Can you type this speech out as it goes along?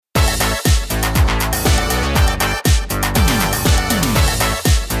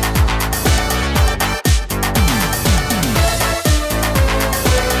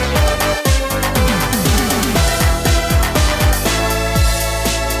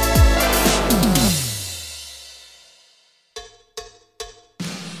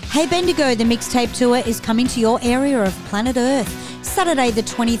Hey Bendigo, the mixtape tour is coming to your area of planet Earth. Saturday the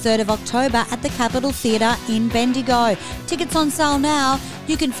 23rd of October at the Capitol Theatre in Bendigo. Tickets on sale now.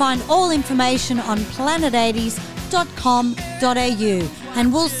 You can find all information on planet80s.com.au.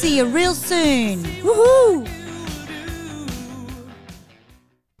 And we'll see you real soon. Woohoo!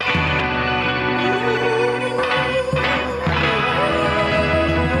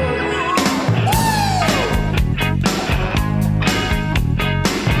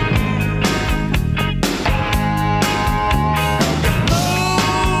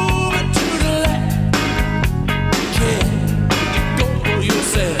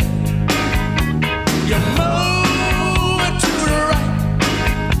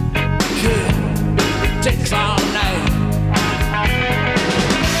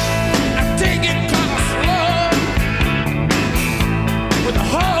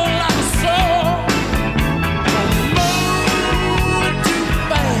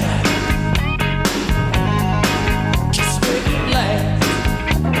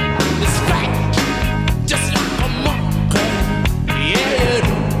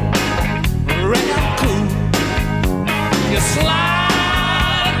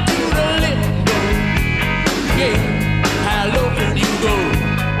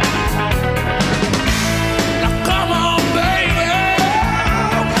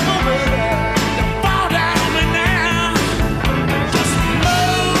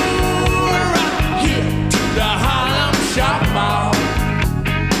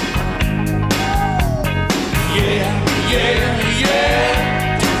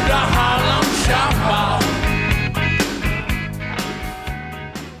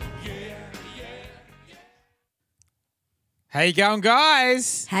 How you going,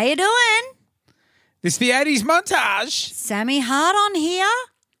 guys? How you doing? This is the 80s montage. Sammy Hart on here.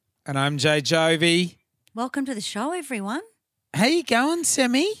 And I'm Jay Jovi. Welcome to the show, everyone. How you going,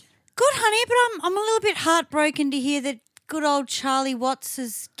 Sammy? Good, honey, but I'm a little bit heartbroken to hear that good old Charlie Watts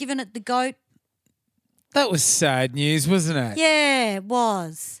has given it the goat. That was sad news, wasn't it? Yeah, it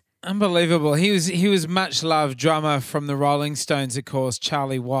was. Unbelievable. He was much loved drummer from the Rolling Stones, of course,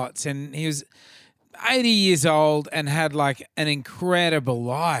 Charlie Watts, and he was 80 years old and had like an incredible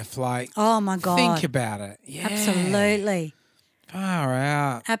life. Like, oh my God. Think about it. Yeah. Absolutely. Far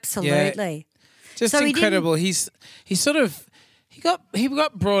out. Absolutely. Yeah. Just so incredible. He got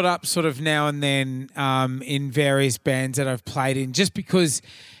brought up sort of now and then in various bands that I've played in, just because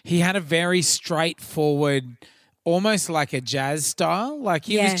he had a very straightforward, almost like a jazz style. Like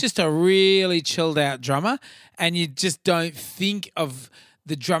he was just a really chilled out drummer, and you just don't think of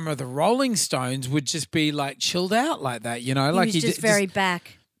the drummer of the Rolling Stones would just be like chilled out like that, you know? He like was just very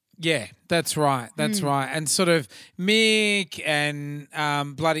back. Yeah, that's right. That's right. And sort of Mick and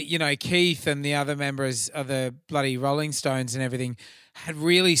bloody, you know, Keith and the other members of the bloody Rolling Stones and everything had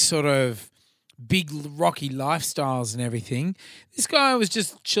really sort of big rocky lifestyles and everything. This guy was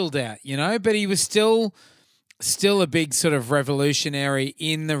just chilled out, you know, but he was still a big sort of revolutionary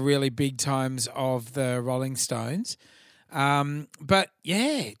in the really big times of the Rolling Stones. But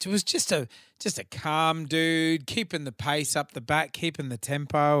yeah, it was just a calm dude, keeping the pace up the back, keeping the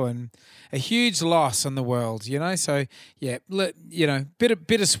tempo, and a huge loss on the world, you know. So yeah, you know,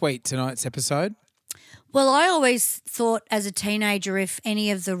 bittersweet tonight's episode. Well, I always thought as a teenager, if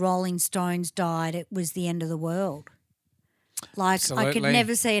any of the Rolling Stones died, it was the end of the world. Like Absolutely. I could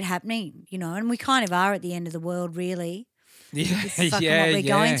never see it happening, you know, and we kind of are at the end of the world, really. Yeah, It's fucking what we're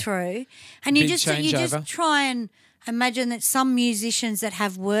going through, and you Big just try and imagine that some musicians that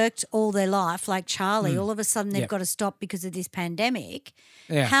have worked all their life, like Charlie, all of a sudden they've got to stop because of this pandemic.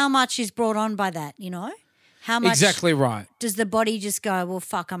 Yeah. How much is brought on by that, you know? How much exactly right. does the body just go, well,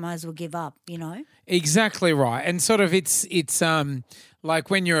 fuck, I might as well give up, you know? Exactly right. And sort of it's like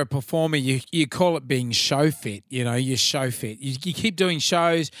when you're a performer, you call it being show fit, you know, you're show fit. You keep doing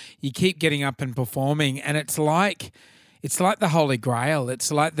shows, you keep getting up and performing, and it's like the Holy Grail.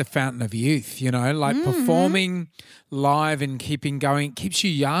 It's like the fountain of youth, you know, like performing live and keeping going. It keeps you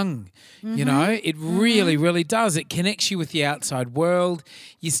young, you know. It really, really does. It connects you with the outside world.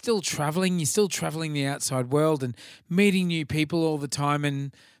 You're still traveling the outside world and meeting new people all the time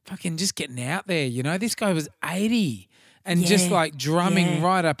and fucking just getting out there, you know. This guy was 80 and just like drumming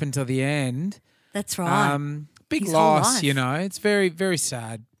right up until the end. That's right. Big loss, you know. It's very, very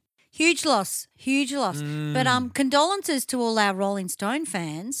sad. Huge loss. But condolences to all our Rolling Stone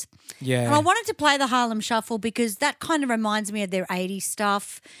fans. Yeah. And I wanted to play the Harlem Shuffle because that kind of reminds me of their 80s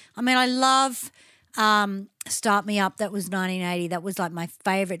stuff. I mean, I love Start Me Up. That was 1980. That was like my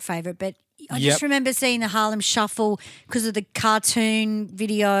favourite. But I just remember seeing the Harlem Shuffle because of the cartoon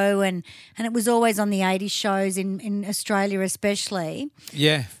video and it was always on the 80s shows in Australia especially.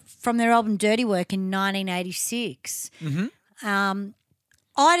 Yeah. from their album Dirty Work in 1986.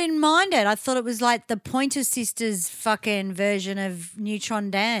 I didn't mind it. I thought it was like the Pointer Sisters fucking version of Neutron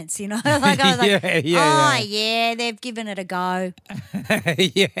Dance, you know? Like I was like, yeah, they've given it a go.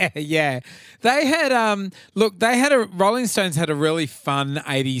 yeah. They had Rolling Stones had a really fun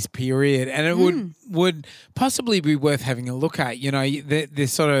 80s period, and it would possibly be worth having a look at. You know, they're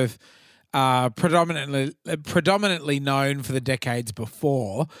sort of predominantly known for the decades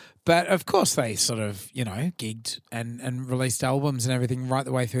before, but of course they sort of, you know, gigged and released albums and everything right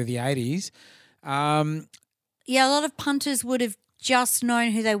the way through the 80s. Yeah, a lot of punters would have just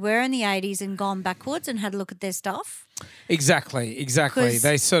known who they were in the 80s and gone backwards and had a look at their stuff. Exactly.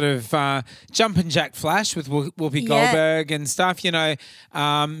 They sort of Jumpin' Jack Flash with Whoopi Goldberg and stuff. You know,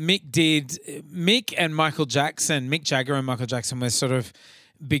 Mick and Michael Jackson, Mick Jagger and Michael Jackson were sort of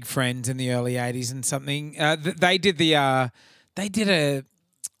big friends in the early 80s and something.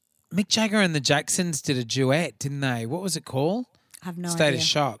 Mick Jagger and the Jacksons did a duet, didn't they? What was it called? I have no State idea.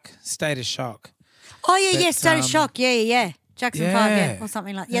 State of Shock. Oh, yeah, State of Shock. Yeah. Jackson 5, yeah, or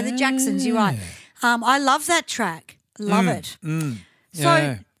something like that. Yeah, the Jacksons, you're right. I love that track. Love it.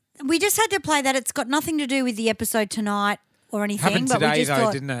 So we just had to play that. It's got nothing to do with the episode tonight or anything. Happened but today, we just though,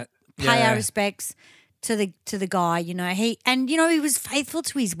 thought, didn't it? pay our respects to the guy, you know. He was faithful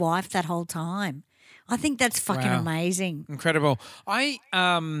to his wife that whole time. I think that's fucking amazing. Incredible.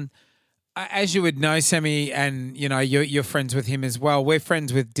 As you would know, Sammy, and you know you're friends with him as well. We're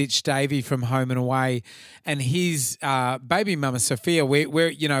friends with Ditch Davey from Home and Away, and his baby mama Sophia. We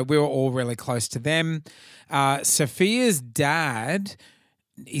were all really close to them. Sophia's dad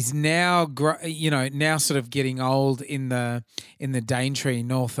is now sort of getting old in the Daintree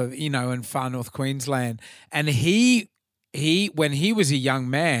north of in far north Queensland, and he when he was a young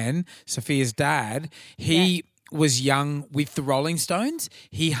man, Sophia's dad, was young with the Rolling Stones.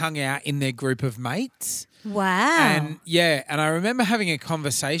 He hung out in their group of mates. Wow. And I remember having a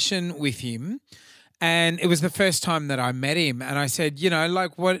conversation with him, and it was the first time that I met him, and I said,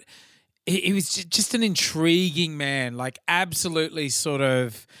 he was just an intriguing man, like absolutely sort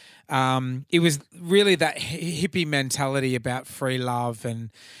of it was really that hippie mentality about free love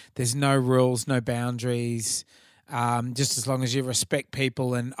and there's no rules, no boundaries. Just as long as you respect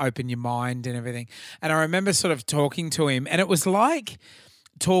people and open your mind and everything. And I remember sort of talking to him, and it was like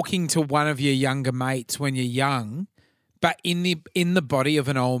talking to one of your younger mates when you're young, but in the body of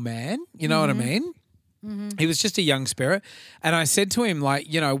an old man. You know what I mean? Mm-hmm. He was just a young spirit. And I said to him, like,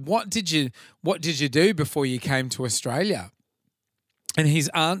 what did you do before you came to Australia? And his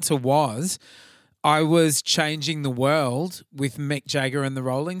answer was, I was changing the world with Mick Jagger and the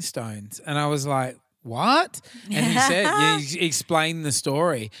Rolling Stones. And I was like, what? And he said, he explained the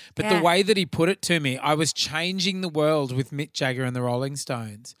story. But the way that he put it to me, I was changing the world with Mick Jagger and the Rolling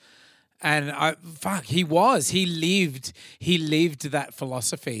Stones. And he lived that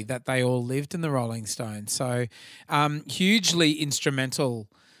philosophy that they all lived in the Rolling Stones. So hugely instrumental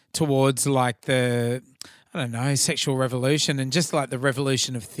towards like the, I don't know, sexual revolution and just like the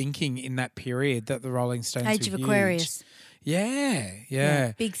revolution of thinking in that period that the Rolling Stones Age of huge. Aquarius.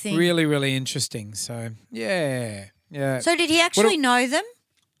 Yeah. Big thing. Really, really interesting. So, yeah. So did he actually know them?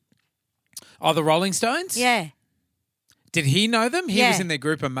 Oh, the Rolling Stones? Yeah. Did he know them? He was in their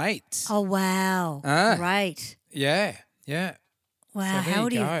group of mates. Oh, wow. Great. Yeah. Wow, So how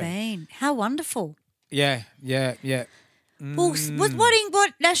would he have been? How wonderful. Yeah. Well,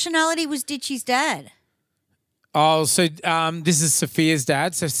 what nationality was Ditchy's dad? Oh, so this is Sophia's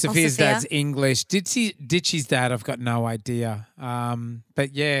dad. So Sophia's Sophia. dad's English. Ditchy's dad, I've got no idea.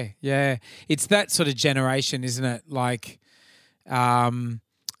 But yeah. It's that sort of generation, isn't it? Like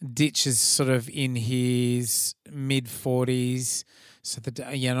Ditch is sort of in his mid-40s. So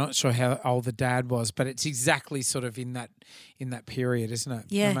not sure how old the dad was, but it's exactly sort of in that period, isn't it?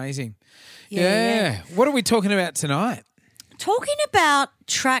 Yeah. Amazing. Yeah. What are we talking about tonight? Talking about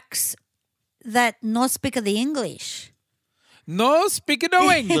tracks that no speak of the English. No speak no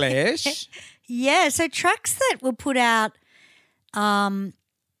English. Yeah, so tracks that were put out, not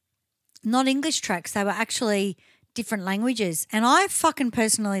English tracks, they were actually different languages. And I fucking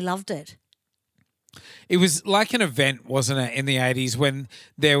personally loved it. It was like an event, wasn't it, in the 80s when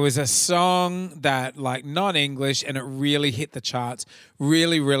there was a song that like not English and it really hit the charts,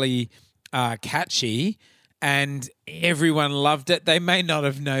 really, really catchy. And everyone loved it. They may not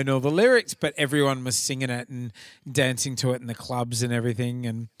have known all the lyrics, but everyone was singing it and dancing to it in the clubs and everything.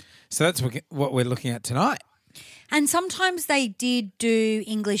 And so that's what we're looking at tonight. And sometimes they did do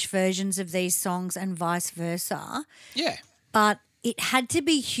English versions of these songs and vice versa. Yeah. But it had to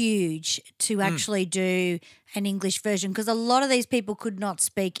be huge to actually do an English version because a lot of these people could not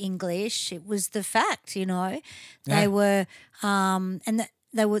speak English. It was the fact, you know. They were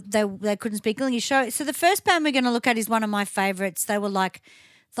they couldn't speak English. So the first band we're going to look at is one of my favorites. They were like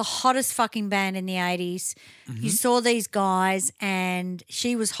the hottest fucking band in the 80s. You saw these guys and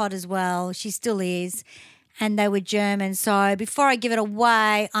she was hot as well. She still is. And they were German. So before I give it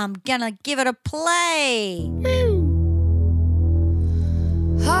away, I'm going to give it a play.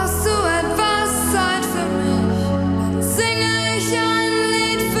 Hast du etwas Zeit für mich? Dann singe ich ein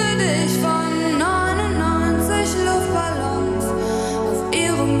Lied für dich von 99 Luftballons auf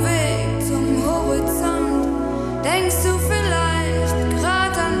ihrem Weg zum Horizont. Denkst du vielleicht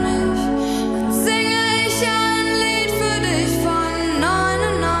grad an mich? Dann singe ich ein Lied für dich von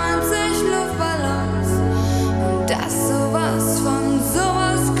 99 Luftballons und dass sowas von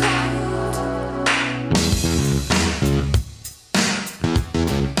sowas kommt.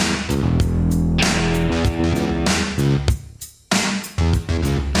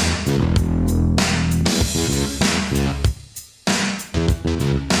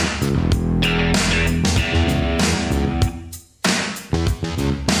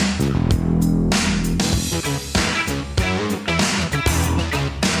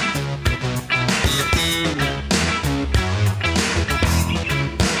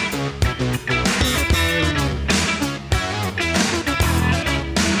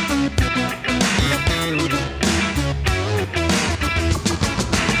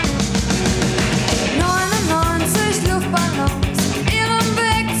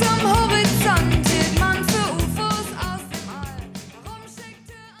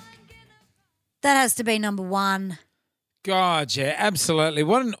 That has to be number one. God, yeah, absolutely.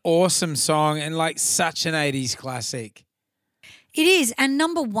 What an awesome song and like such an 80s classic. It is, and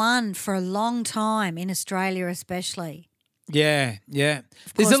number one for a long time in Australia especially. Yeah, yeah.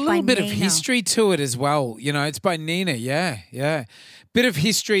 course, There's a little by bit of Nina. history to it as well. You know, it's by Nina. Yeah, yeah. Bit of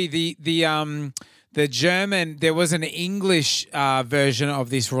history. The German. There was an English version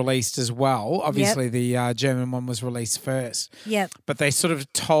of this released as well. Obviously, the German one was released first. Yep. But they sort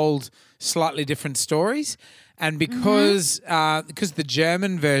of told slightly different stories, and because the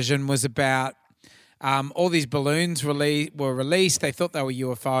German version was about. All these balloons were released. They thought they were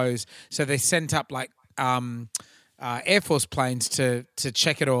UFOs, so they sent up like Air Force planes to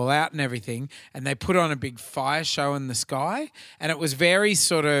check it all out and everything. And they put on a big fire show in the sky, and it was very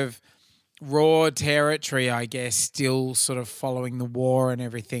sort of raw territory, I guess, still sort of following the war and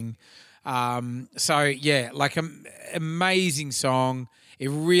everything. So yeah, like an amazing song. It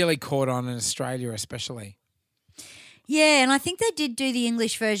really caught on in Australia, especially. Yeah, and I think they did do the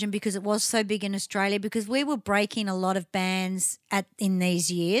English version because it was so big in Australia because we were breaking a lot of bands in these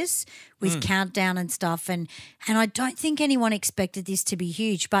years with Countdown and stuff and I don't think anyone expected this to be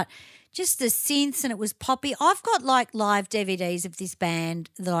huge, but just the synths and it was poppy. I've got like live DVDs of this band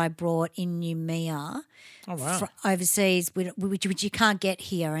that I brought in Noumea overseas, which you can't get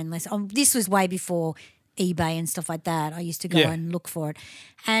here unless this was way before eBay and stuff like that. I used to go and look for it.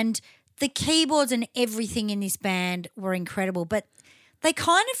 And the keyboards and everything in this band were incredible, but they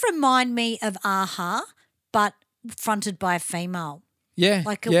kind of remind me of Aha, but fronted by a female. Yeah,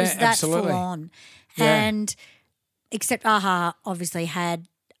 Like it was that absolutely. full on. Yeah. And except Aha obviously had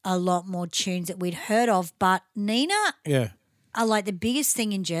a lot more tunes that we'd heard of, but Nina are like the biggest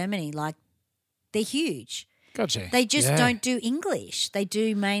thing in Germany. Like they're huge. Gotcha. They just don't do English. They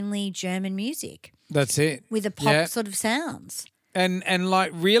do mainly German music That's it. with the pop sort of sounds. And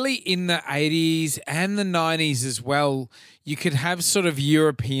like really in the 80s and the 90s as well, you could have sort of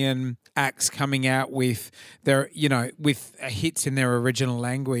European acts coming out with their, with hits in their original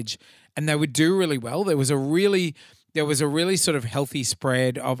language, and they would do really well. There was a really sort of healthy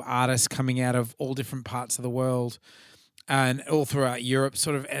spread of artists coming out of all different parts of the world and all throughout Europe,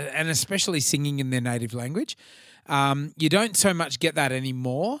 sort of, and especially singing in their native language. You don't so much get that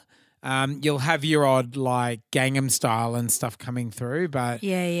anymore. You'll have your odd like Gangnam Style and stuff coming through, but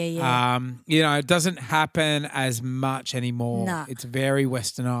it doesn't happen as much anymore. No. It's very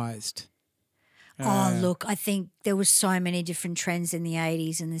westernized. Oh, look, I think there was so many different trends in the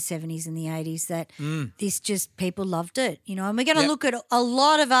 80s and the 70s and the 80s that this just people loved it, and we're going to look at a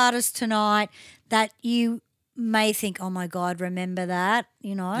lot of artists tonight that you may think, oh my God, remember that,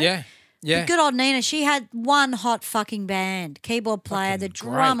 Yeah. Yeah. But good old Nina, she had one hot fucking band, keyboard player. The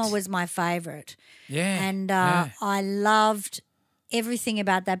drummer was my favourite. Yeah. And I loved everything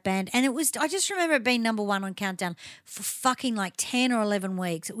about that band. And I just remember it being number one on Countdown for fucking like 10 or 11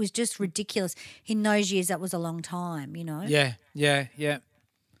 weeks. It was just ridiculous. In those years, that was a long time, Yeah.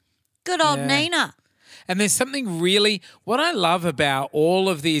 Good old Nina. And there's something really, what I love about all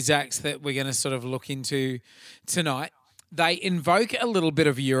of these acts that we're going to sort of look into tonight, they invoke a little bit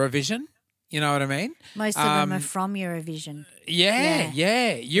of Eurovision. You know what I mean? Most of them are from Eurovision. Yeah.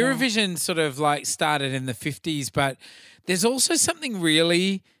 Eurovision sort of like started in the 50s, but there's also something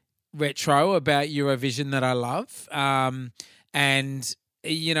really retro about Eurovision that I love. And,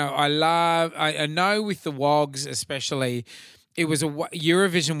 you know, I know with the WOGs especially,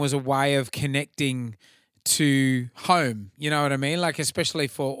 Eurovision was a way of connecting to home. You know what I mean? Like especially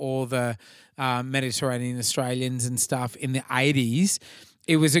for all the Mediterranean Australians and stuff in the 80s.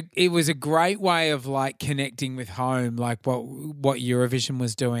 It was a great way of like connecting with home, like what Eurovision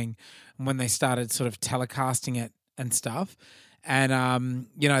was doing when they started sort of telecasting it and stuff. And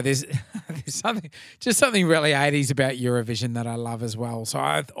you know, there's something really 80s about Eurovision that I love as well. So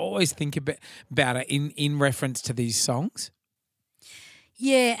I always think about it in reference to these songs.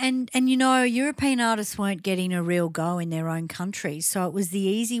 Yeah, and you know, European artists weren't getting a real go in their own countries, so it was the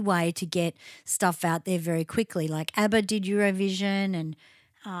easy way to get stuff out there very quickly. Like ABBA did Eurovision, and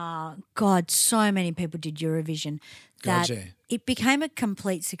God, so many people did Eurovision that it became a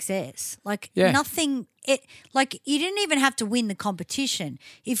complete success. Like nothing, like you didn't even have to win the competition.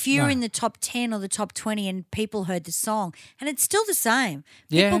 If you're in the top 10 or the top 20 and people heard the song, and it's still the same.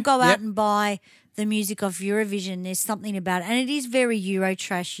 People go out and buy the music of Eurovision. There's something about it, and it is very Euro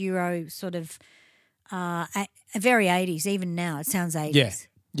trash, Euro sort of very 80s. Even now, it sounds 80s.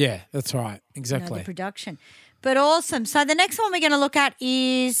 Yeah, that's right, exactly. You know, the production, but awesome. So the next one we're going to look at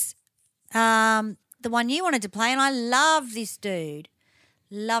is the one you wanted to play, and I love this dude.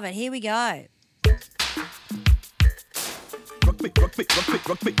 Love it. Here we go. Rock me, rock me, rock me,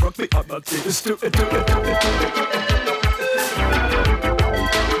 rock me, rock me. I'm not serious. Do it, do it, do it.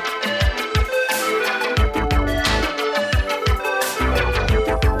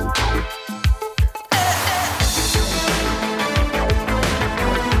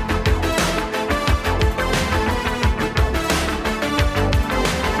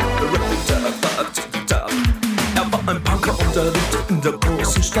 Ein Punker und er lebte in der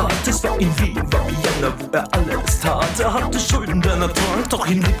großen Stadt. Es war in Wien, war Vienna, wo er alles tat. Er hatte Schulden, denn er trank, doch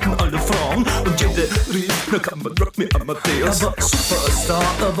ihn liebten alle Frauen. Und jede rief, na kann man Rock me Amadeus. Er war Superstar,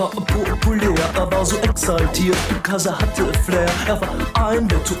 er war populär, er war so exaltiert, because er hatte Flair. Er war ein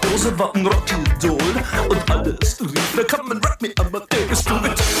Virtuose, war ein Rockidol. Und alles rief, na kann man Rock me Amadeus. Du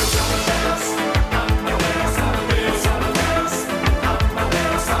mit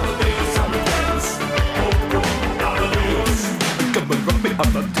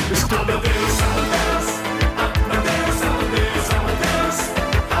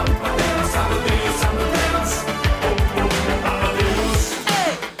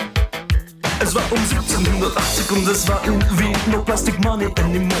Es war 1780 und es war in Wien. No plastic money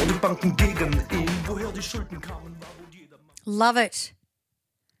anymore, die Banken gegen ihn. Woher die Schulden kamen, war wohl jeder. Love it.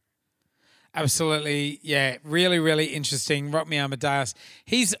 Absolutely, yeah. Really, really interesting. Rock Me Amadeus.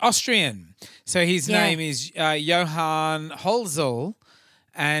 He's Austrian. So his name is Johann Holzel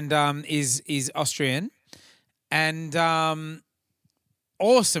and is Austrian. And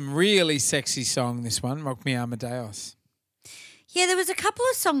awesome, really sexy song, this one, Rock Me Amadeus. Yeah, there was a couple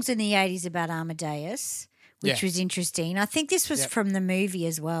of songs in the 80s about Amadeus, which was interesting. I think this was from the movie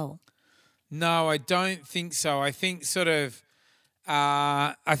as well. No, I don't think so. I think sort of...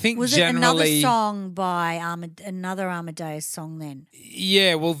 I think was generally... it another song by another Amadeus song then?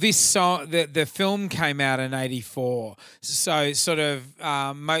 Yeah, well, this song, the film came out in 84. So sort of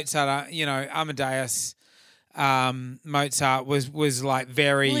Mozart, you know, Amadeus, Mozart was like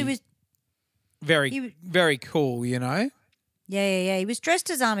very cool, you know? Yeah. He was dressed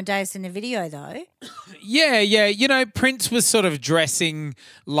as Amadeus in the video though. Yeah. You know, Prince was sort of dressing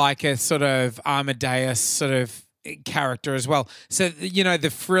like a sort of Amadeus sort of character as well. So, you know, the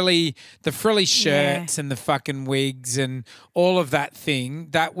frilly shirts and the fucking wigs and all of that thing,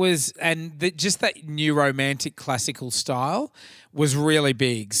 that was, and just that new romantic classical style was really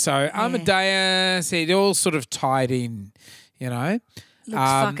big. So Amadeus, it all sort of tied in, you know.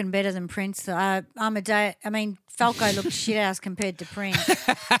 Looks fucking better than Prince. Amadeus, I mean, Falco looked shit ass compared to Prince.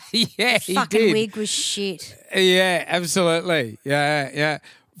 Yeah, he fucking did. wig was shit. Yeah, absolutely. Yeah.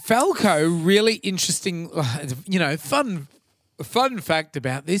 Falco, really interesting, you know, fun fact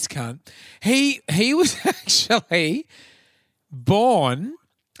about this cunt. He was actually born,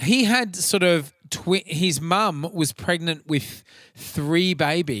 he had sort of, his mum was pregnant with 3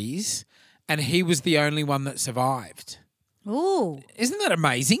 babies and he was the only one that survived. Ooh. Isn't that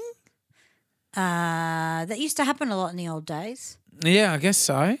amazing? That used to happen a lot in the old days. Yeah, I guess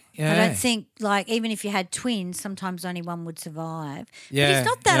so. Yeah. I don't think, like, even if you had twins, sometimes only one would survive. But Yeah, he's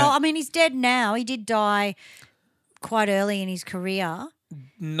not that yeah. old. I mean, he's dead now. He did die quite early in his career.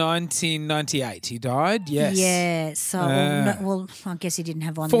 1998 he died, yes. Yeah. So, I guess he didn't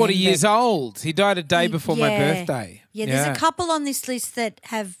have one 40 then, years but- old. He died a day before my Yeah. birthday. Yeah, there's a couple on this list that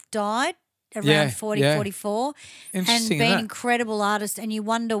have died around 40, yeah. 44 and Interesting, been isn't it? incredible artists, and you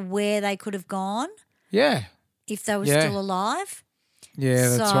wonder where they could have gone Yeah. if they were Yeah. still alive. Yeah,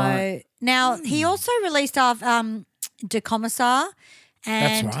 that's right. Now, he also released De Commissar,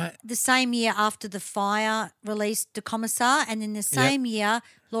 and That's right. the same year after The Fire released De Commissar, and in the same year,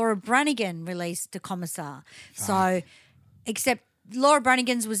 Laura Branigan released De Commissar. So, except Laura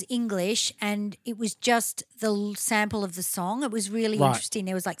Branigan's was English, and it was just the sample of the song. It was really Right. interesting.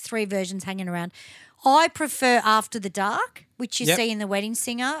 There was like 3 versions hanging around. I prefer After the Dark, which you Yep. see in The Wedding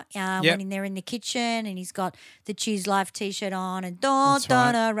Singer when they're in the kitchen and he's got the Choose Life t-shirt on and That's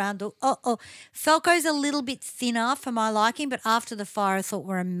don't right. around. Falco's a little bit thinner for my liking, but After the Fire I thought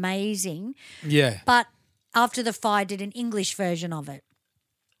were amazing. Yeah. But After the Fire did an English version of it.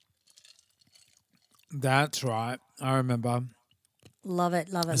 That's right. I remember. Love it,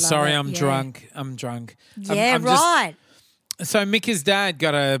 love it, love Sorry, it. I'm Yeah. drunk. I'm drunk. Yeah, I'm just- right. so Mika's dad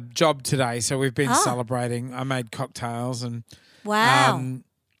got a job today, so we've been Oh. celebrating. I made cocktails and Wow.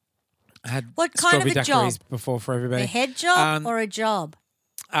 I had What kind of strawberry a job? daiquiris before for everybody. A head job Um, or a job?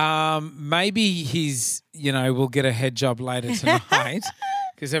 Maybe we'll get a head job later tonight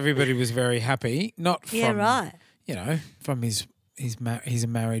because everybody was very happy. Not from, Yeah, right. From he's a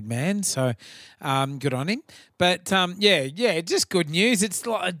married man, so good on him. But just good news. It's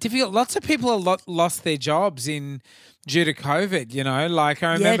difficult. Lots of people lost their jobs due to COVID. Like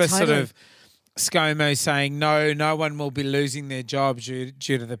I remember sort totally. of ScoMo saying no one will be losing their jobs due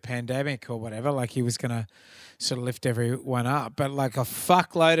to the pandemic or whatever. Like he was going to sort of lift everyone up, but like a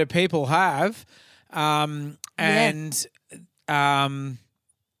fuckload of people have,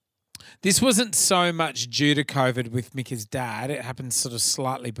 This wasn't so much due to COVID with Mika's dad. It happened sort of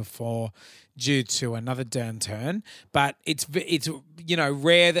slightly before due to another downturn. But it's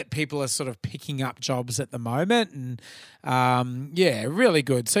rare that people are sort of picking up jobs at the moment. And, really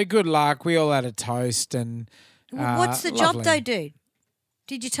good. So good luck. We all had a toast. And What's the lovely. job though, dude?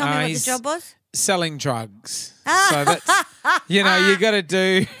 Did you tell me what the he's- job was? Selling drugs. So that's, you got to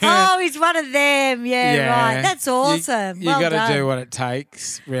do... Oh, he's one of them. Yeah, right. That's awesome. You Well got to done. do what it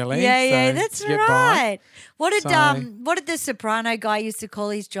takes, really. Yeah, so that's to get by. right. What did So- what did the Soprano guy used to call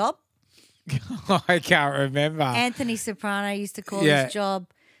his job? I can't remember. Anthony Soprano used to call Yeah. his job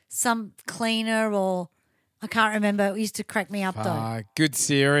some cleaner or I can't remember. It used to crack me up though. Good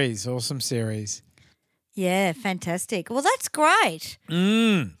series. Awesome series. Yeah, fantastic. Well, that's great.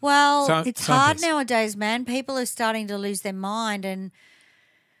 Mm. Well, So- it's so hard pissed. nowadays, man. People are starting to lose their mind and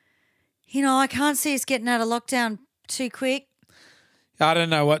I can't see us getting out of lockdown too quick. I don't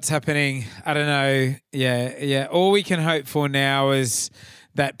know what's happening. I don't know. Yeah. All we can hope for now is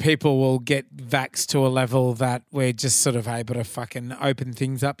that people will get vaxxed to a level that we're just sort of able to fucking open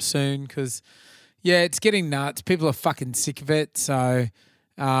things up soon because, it's getting nuts. People are fucking sick of it. So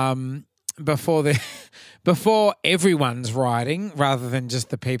before everyone's rioting rather than just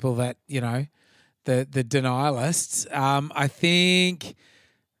the people that, the denialists, I think,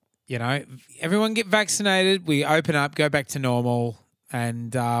 everyone get vaccinated. We open up, go back to normal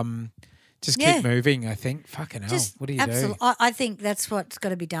and just keep moving, I think. Fucking hell. What do you do? I think that's what's got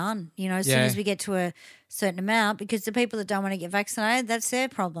to be done. As soon as we get to a certain amount, because the people that don't want to get vaccinated, that's their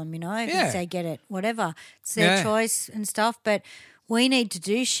problem. If they get it, whatever, it's their choice and stuff. But we need to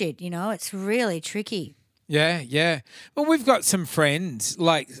do shit. It's really tricky. Yeah. Well, we've got some friends,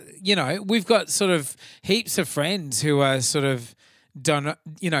 we've got sort of heaps of friends who are sort of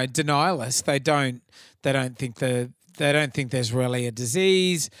denialists. They don't think there's really a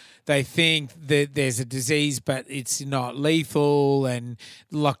disease. They think that there's a disease, but it's not lethal and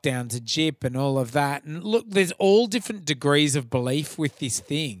lockdown's a jip and all of that. And look, there's all different degrees of belief with this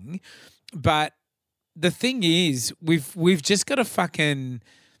thing. But the thing is, we've just got to fucking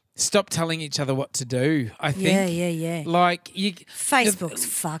stop telling each other what to do, I think. Yeah. Like Facebook's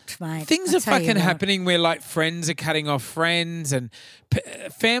fucked, mate. Things I'll are tell you fucking what. happening where like friends are cutting off friends and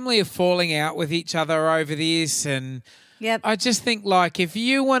family are falling out with each other over this. And Yep. I just think like if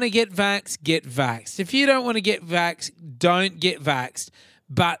you want to get vaxxed, get vaxxed. If you don't want to get vaxxed, don't get vaxxed.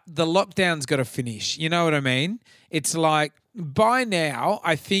 But the lockdown's got to finish. You know what I mean? It's like by now,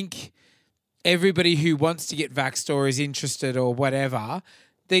 I think everybody who wants to get vaxxed or is interested or whatever,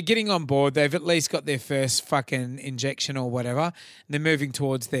 they're getting on board. They've at least got their first fucking injection or whatever. And they're moving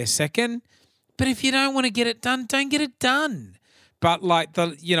towards their second. But if you don't want to get it done, don't get it done. But like the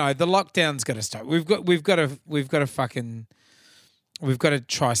lockdown's got to stop. We've got to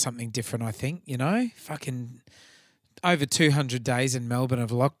try something different. I think fucking over 200 days in Melbourne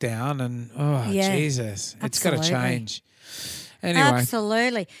of lockdown, and Jesus, it's got to change. Anyway,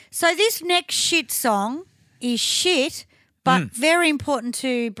 absolutely. So this next shit song is shit, but very important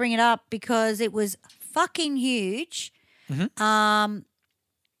to bring it up because it was fucking huge. Mm-hmm.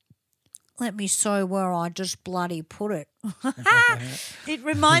 Let me show where I just bloody put it. It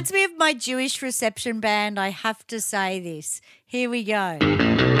reminds me of my Jewish reception band. I have to say this. Here we go.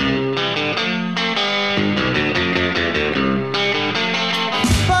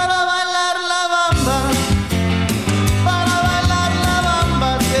 Para bailar la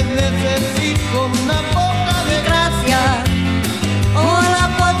bamba, que necesito una poca de gracia, Una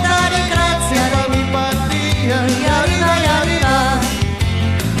pota de gracia para mi patria. y arriba y arriba.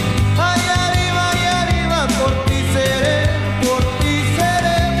 Ay, arriba, por ti seré, por ti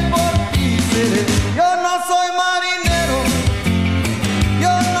seré, por ti seré. Yo no soy marinero,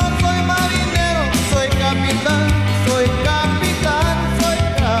 soy capitán, soy capitán, soy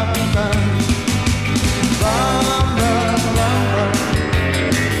capitán. Bamba, bamba,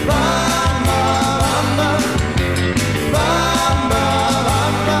 bamba, bamba, bamba,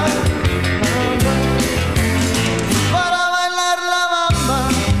 bamba. Para bailar la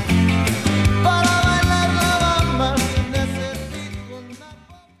bamba, necesito una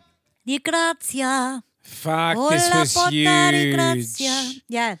Di grazia. fuck, Oh, this la was pota di huge. grazia.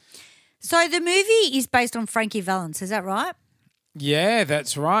 Yeah. So the movie is based on Frankie Valance, is that right? Yeah,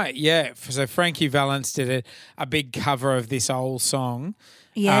 that's right. Yeah, so Frankie Valance did a big cover of this old song.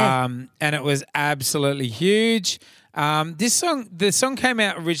 Yeah. And it was absolutely huge. The song came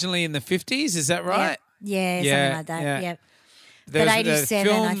out originally in the 50s, is that right? Yeah, Yeah, something like that. yeah. Yep. There's But the 87,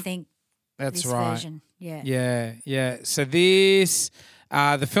 I film- think, That's this right. version. Yeah. Yeah. So the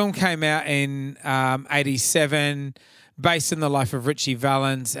film came out in 87, based on the life of Richie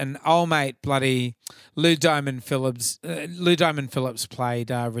Valens, and old mate bloody Lou Diamond Phillips. Lou Diamond Phillips played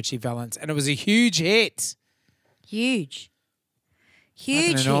Richie Valens, and it was a huge hit. Huge. Fucking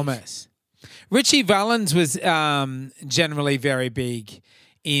Huge. hit. enormous. Richie Valens was generally very big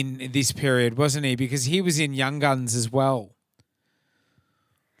in this period, wasn't he? Because he was in Young Guns as well.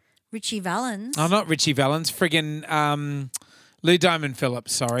 Richie Valens. Oh, not Richie Valens, friggin' Lou Diamond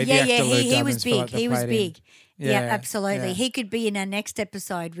Phillips, sorry. yeah, the actor Lou he Diamond was big. Phillips that He was played him. big. Yeah, Yeah, absolutely. yeah. He could be in our next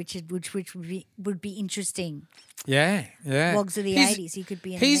episode, which would be interesting. Yeah. Wogs of the He's- 80s. He could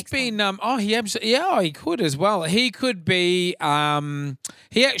be in the He's next been one. he absolutely he could as well. He could be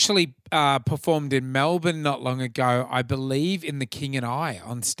he actually performed in Melbourne not long ago, I believe, in The King and I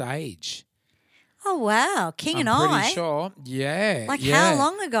on stage. Oh, wow. King and I'm I. pretty sure. Yeah. Like yeah. how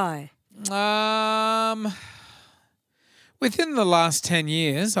long ago? Within the last 10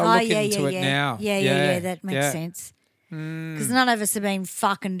 years. I'll look into it now. Yeah. That makes sense. Because none of us have been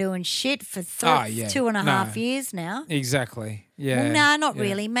fucking doing shit for 2.5 years now. Exactly. Yeah. Well, no, not yeah.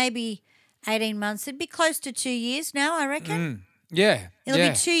 really. Maybe 18 months. It'd be close to 2 years now, I reckon. Yeah. It'll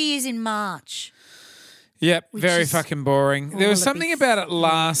yeah. be 2 years in March. Yep, which very is fucking boring. There all was a something bit- about it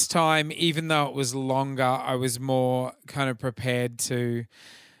last time, even though it was longer, I was more kind of prepared to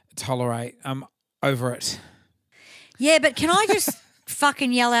tolerate. I'm over it. Yeah, but can I just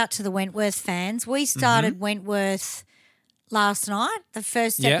fucking yell out to the Wentworth fans? We started Wentworth last night, the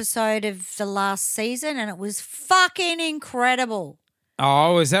first Yep. episode of the last season, and it was fucking incredible.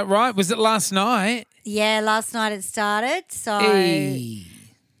 Oh, is that right? Was it last night? Yeah, last night it started. So Hey.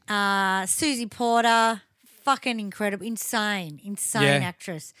 Susie Porter, fucking incredible, insane Yeah.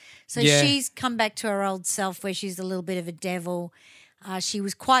 actress. So Yeah. she's come back to her old self where she's a little bit of a devil. She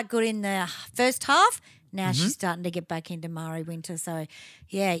was quite good in the first half. Now she's starting to get back into Mari Winter. So,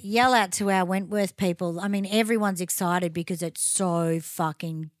 yeah, yell out to our Wentworth people. I mean, everyone's excited because it's so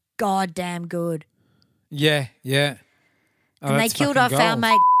fucking goddamn good. Yeah. Oh, And they that's killed fucking off our gold.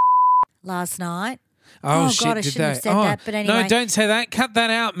 mate last night. Oh, Oh, shit, God, I did shouldn't have they? said that, but anyway. No, don't say that. Cut that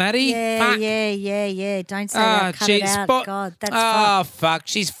out, Maddie. Yeah, Fuck. yeah. Don't say that. Cut it out. spot. God, that's oh, fucked. fuck.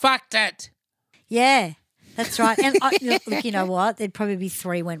 She's fucked it. Yeah, that's right. And look, you know what? There'd probably be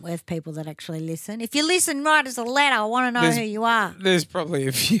 3 Wentworth people that actually listen. If you listen, write us a letter. I want to know There's- who you are. There's probably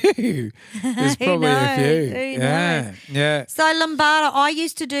a few. There's Who probably knows? a few. Who Yeah. Yeah. So Lambada, I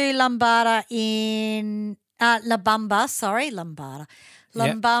used to do Lambada in La Bamba. Sorry, Lambada.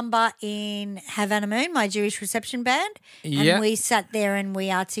 Yep. Lambamba in Havana Moon, my Jewish reception band. And Yep. we sat there and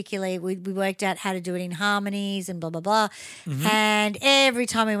we we worked out how to do it in harmonies and blah, blah, blah. Mm-hmm. And every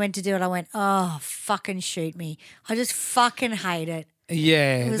time we went to do it, I went, oh, fucking shoot me. I just fucking hate it.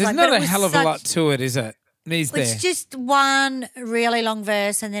 Yeah, was there's like- not but it a was hell of a lot such- to it, is it? Is there? It's just one really long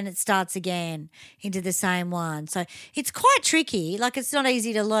verse and then it starts again into the same one. So it's quite tricky. Like it's not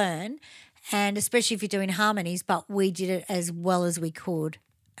easy to learn, and especially if you're doing harmonies, but we did it as well as we could.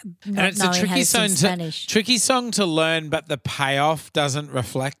 And Not it's a knowing how tricky to sing song Spanish. tricky song to learn, but the payoff doesn't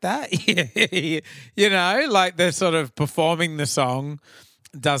reflect that. You know, like the sort of performing the song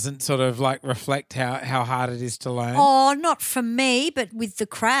doesn't sort of like reflect how hard it is to learn. Oh, not from me, but with the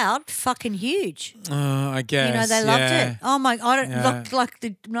crowd, fucking huge. I guess. You know, they loved yeah. it. Oh my! I don't Yeah. look like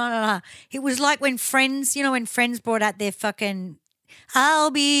the no. It was like when Friends, you know, when Friends brought out their fucking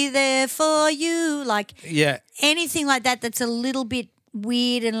 "I'll be there for you," like Yeah. anything like that. That's a little bit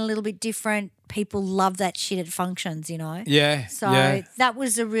weird and a little bit different. People love that shit at functions, you know. Yeah. So yeah. that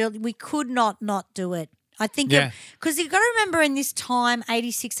was a real. We could not do it. I think Yeah. because you've got to remember in this time,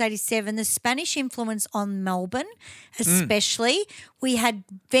 86, 87, the Spanish influence on Melbourne, especially. We had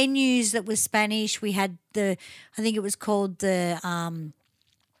venues that were Spanish. We had I think it was called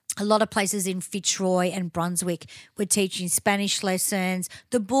a lot of places in Fitzroy and Brunswick were teaching Spanish lessons.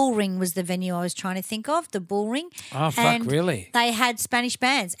 The Bull Ring was the venue I was trying to think of, the Bull Ring. Oh, fuck, And really? They had Spanish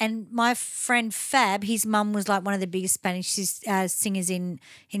bands. And my friend Fab, his mum was like one of the biggest Spanish singers in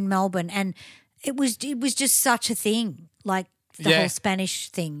Melbourne. And it was just such a thing, like the Yeah. whole Spanish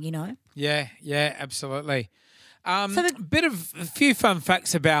thing, you know. Yeah, absolutely. So the- A few fun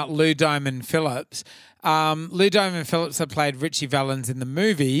facts about Lou Diamond Phillips. Lou Diamond Phillips that played Richie Valens in the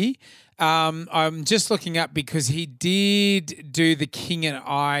movie. I'm just looking up because he did do The King and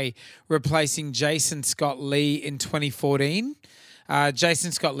I, replacing Jason Scott Lee in 2014.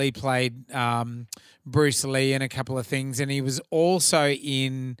 Jason Scott Lee played Bruce Lee in a couple of things, and he was also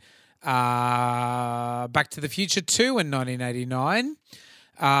in Back to the Future 2 in 1989.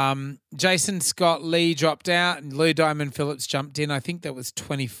 Jason Scott Lee dropped out and Lou Diamond Phillips jumped in. I think that was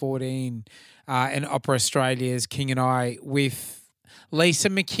 2014 in Opera Australia's King and I with Lisa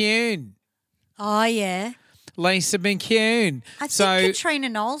McCune. Oh, yeah. Lisa McCune. I think Katrina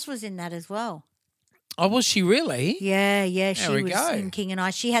Knowles was in that as well. Oh, was she really? Yeah, There she we was go. in King and I.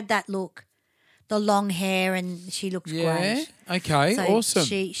 She had that look, the long hair, and she looked Yeah. great. Okay. So awesome.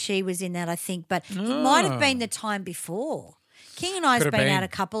 She was in that, I think, but it might have been the time before. King and I's Could been have out been. a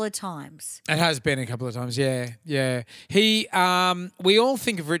couple of times. It has been a couple of times, yeah. He, we all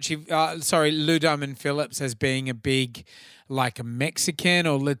think of Lou Diamond Phillips as being a big, like a Mexican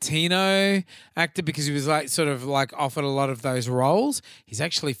or Latino actor because he was like sort of like offered a lot of those roles. He's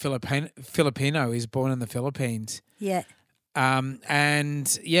actually Filipino. He's born in the Philippines. Yeah.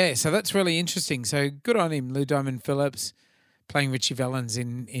 And yeah, so that's really interesting. So good on him, Lou Diamond Phillips, playing Richie Valens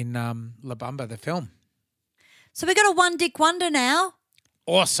in La Bamba, the film. So we got a One Dick Wonder now,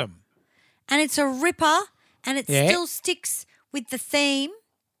 Awesome. and it's a ripper, and it Yeah. still sticks with the theme.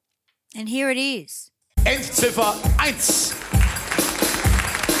 And here it is. Endziffer 1.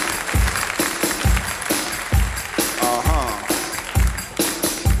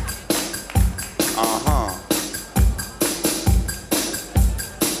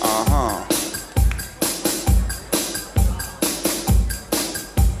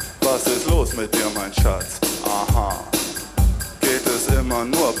 Was ist los mit dir, mein Schatz? Aha. Geht es immer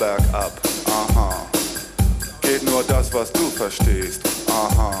nur bergab? Aha. Geht nur das, was du verstehst?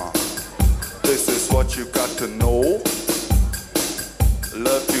 Aha. This is what you got to know.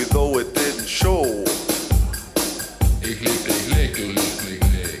 Loved you though it didn't show. Ich lieb dich nicht, du liebst mich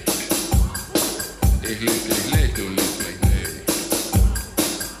nicht. Ich lieb dich nicht, du liebst mich nicht.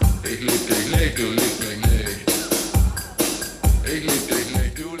 Ich lieb dich nicht, du liebst mich nicht. Ich lieb dich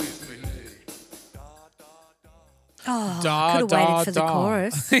nicht, du liebst mich nicht. Oh, Da, could have da, waited for the da.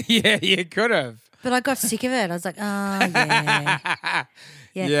 chorus, Yeah, you could have. but I got sick of it. I was like, oh, yeah.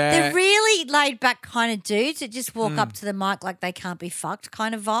 Yeah. Yeah. They're really laid back kind of dudes that just walk up to the mic like they can't be fucked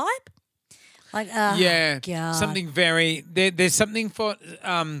kind of vibe. Like, Yeah, God. something very there's something for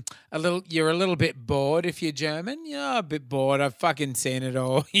you're a little bit bored if you're German. You're a bit bored. I've fucking seen it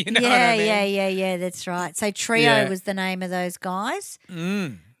all. You know what I mean? Yeah, that's right. So Trio Yeah. was the name of those guys.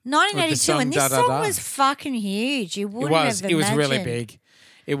 Mm. 1982, song and this Da Da song Da. was fucking huge. You It wouldn't was. have It was really imagined. big.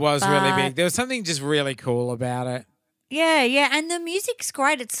 It was really But- big. There was something just really cool about it. Yeah, and the music's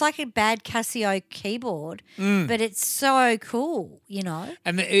great. It's like a bad Casio keyboard, Mm. but it's so cool, you know?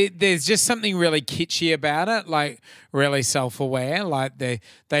 And there's just something really kitschy about it, like really self-aware. Like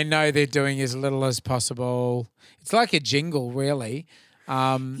they know they're doing as little as possible. It's like a jingle, really.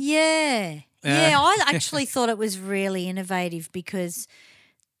 Yeah, I actually thought it was really innovative because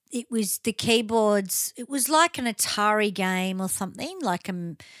it was the keyboards. It was like an Atari game or something. Like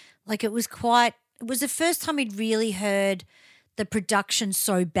it was quite. It was the first time he'd really heard the production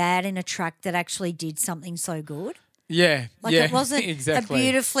so bad in a track that actually did something so good. Yeah, Like yeah, it wasn't exactly. a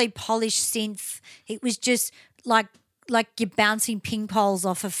beautifully polished synth. It was just like you're bouncing ping poles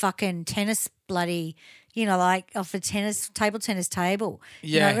off a fucking tennis bloody, like off a table tennis table.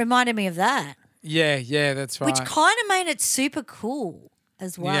 Yeah. It reminded me of that, Yeah, that's right. which kind of made it super cool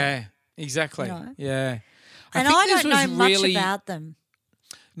as well. Yeah, exactly. Yeah. And think I this don't was know much really- about them.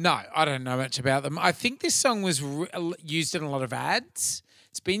 No, I don't know much about them. I think this song was used in a lot of ads.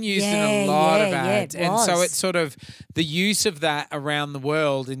 It's been used in a lot of ads. it and so was. it's sort of the use of that around the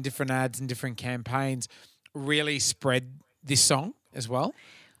world in different ads and different campaigns really spread this song as well.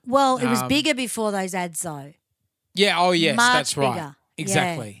 Well, it was bigger before those ads though. Yeah, oh yes, Much that's right. bigger.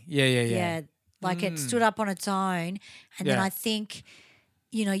 Exactly. Yeah. Yeah, like it stood up on its own. And then Yeah. I think,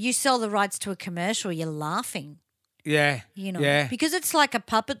 you sell the rights to a commercial, you're laughing. Yeah. Yeah. Because it's like a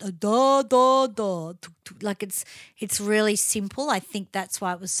puppet, da da da, tuk, tuk, like it's really simple. I think that's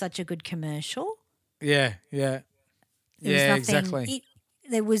why it was such a good commercial. Yeah. There was Yeah, nothing, exactly.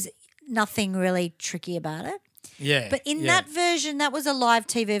 there was nothing really tricky about it. Yeah. But in that version, that was a live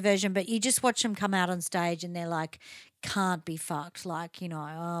TV version. But you just watch them come out on stage, and they're like, can't be fucked. Like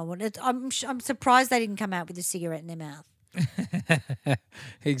I'm surprised they didn't come out with a cigarette in their mouth.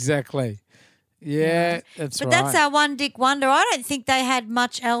 Exactly. Yeah, that's But right. that's our one dick wonder. I don't think they had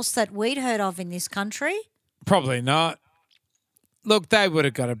much else that we'd heard of in this country. Probably not. Look, they would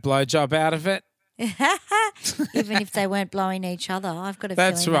have got a blowjob out of it. Even if they weren't blowing each other. I've got a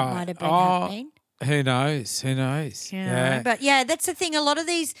That's feeling right. that might have been Oh, happening. Who knows? Who knows? Yeah. But yeah, that's the thing. A lot of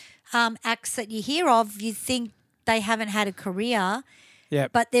these acts that you hear of, you think they haven't had a career, Yeah.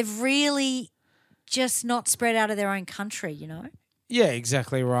 but they've really just not spread out of their own country, Yeah,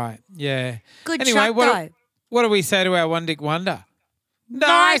 exactly right. Yeah. Good Anyway, chuck, what though. what do we say to our one dick wonder?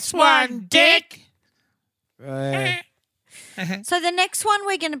 Nice one, Dick. So the next one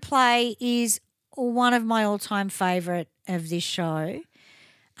we're going to play is one of my all-time favourite of this show,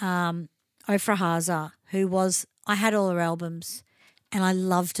 Ofra Haza, I had all her albums and I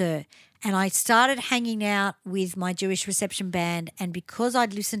loved her. And I started hanging out with my Jewish reception band, and because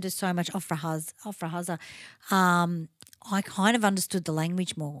I'd listened to so much Ofra Haza, I kind of understood the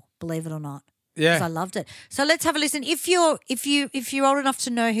language more, believe it or not. Yeah. Because I loved it. So let's have a listen. If you're old enough to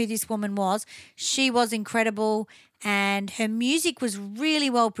know who this woman was, she was incredible, and her music was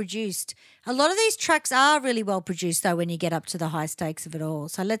really well produced. A lot of these tracks are really well produced, though, when you get up to the high stakes of it all.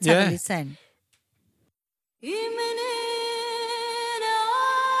 So let's have a listen.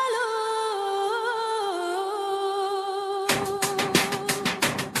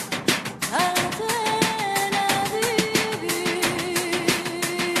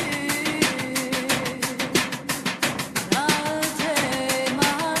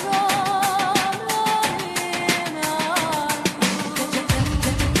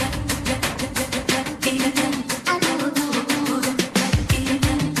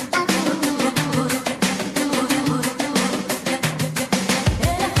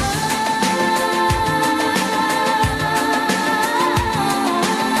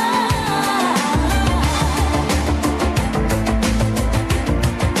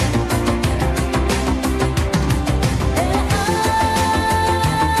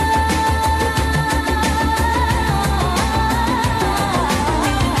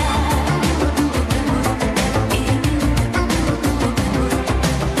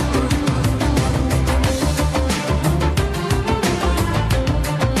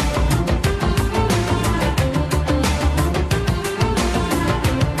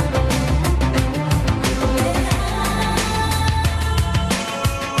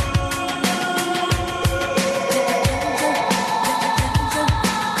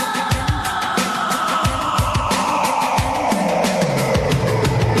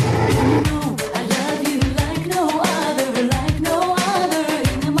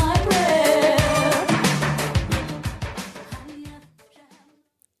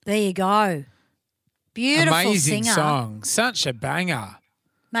 There you go. Beautiful Amazing singer. song. Such a banger.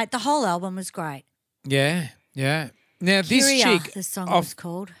 Mate, the whole album was great. Yeah. Now this Kyria, chick the song off- was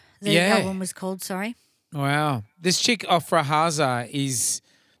called. The Yeah. album was called, sorry. Wow. This chick Ofra Haza is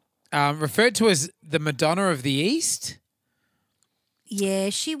referred to as the Madonna of the East. Yeah,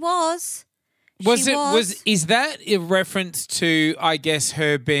 she was. Is that a reference to, I guess,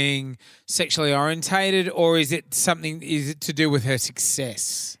 her being sexually orientated, or is it to do with her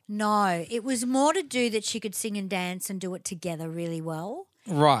success? No, it was more to do that she could sing and dance and do it together really well.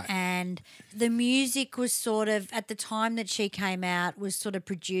 Right. And the music was sort of, at the time that she came out, was sort of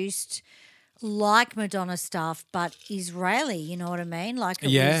produced like Madonna stuff, but Israeli, you know what I mean? Like it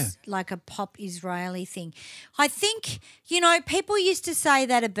was like a pop Israeli thing. I think, people used to say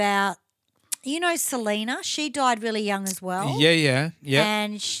that about, Selena. She died really young as well. Yeah.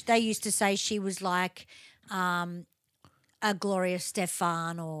 And they used to say she was like a Gloria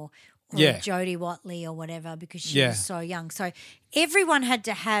Stefan or Yeah. Jodie Watley or whatever because she was so young. So everyone had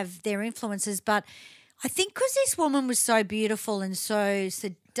to have their influences, but I think because this woman was so beautiful and so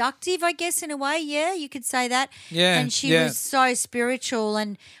seductive, I guess, in a way, you could say that. Yeah, And she was so spiritual.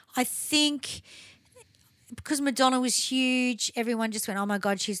 And I think because Madonna was huge, everyone just went, oh, my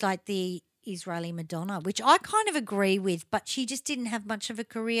God, she's like the Israeli Madonna, which I kind of agree with, but she just didn't have much of a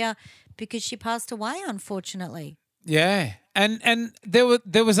career because she passed away, unfortunately. Yeah, and there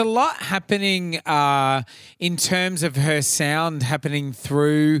was a lot happening in terms of her sound happening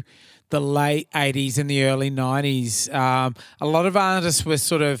through the late 80s and the early 90s. A lot of artists were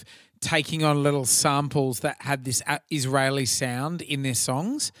sort of taking on little samples that had this Israeli sound in their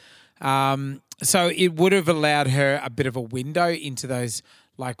songs. So it would have allowed her a bit of a window into those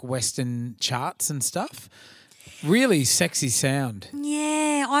like Western charts and stuff. Really sexy sound.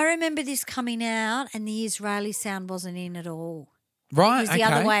 Yeah, I remember this coming out and the Israeli sound wasn't in at all. Right, It was the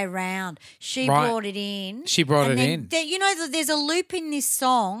other way around. She brought it in. She brought it in. There's a loop in this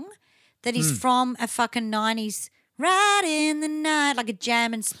song that is from a fucking 90s, right in the night, like a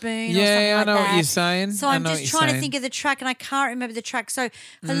Jam and Spoon or something like that. Yeah, I know what you're saying. So I'm just trying to think of the track and I can't remember the track. So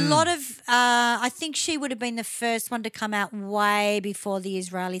a lot of, I think she would have been the first one to come out way before the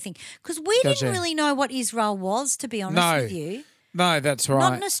Israeli thing because we didn't really know what Israel was, to be honest with you. No, that's right.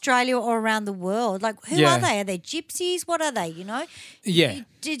 Not in Australia or around the world. Like, who are they? Are they gypsies? What are they, Yeah.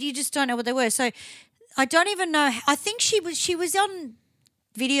 You just don't know what they were. So I don't even know. I think she was on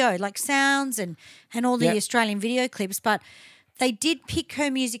video, like sounds and all the Australian video clips, but they did pick her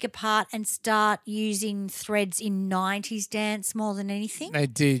music apart and start using threads in 90s dance more than anything. They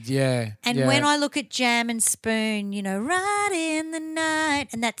did, yeah. And when I look at Jam and Spoon, right in the night,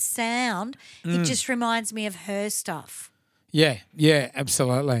 and that sound, it just reminds me of her stuff. Yeah,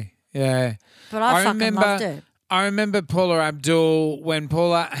 absolutely. Yeah. But I fucking loved it. I remember Paula Abdul, when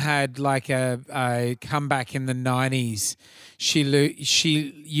Paula had like a comeback in the 90s, she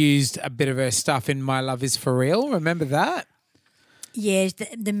used a bit of her stuff in My Love Is For Real. Remember that? Yeah,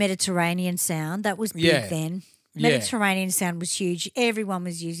 the Mediterranean sound. That was big then. Mediterranean sound was huge. Everyone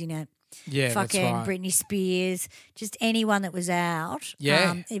was using it. Yeah, fucking that's right. Britney Spears, just anyone that was out.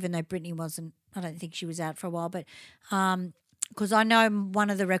 Yeah. Even though Britney wasn't, I don't think she was out for a while, but because I know one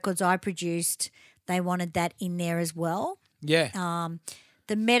of the records I produced, they wanted that in there as well. Yeah.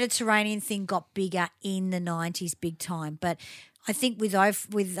 The Mediterranean thing got bigger in the 90s big time, but I think with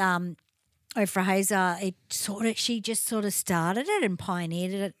Ofra Hazer, she just sort of started it and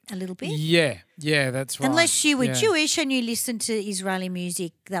pioneered it a little bit. Yeah, that's right. Unless you were Jewish and you listened to Israeli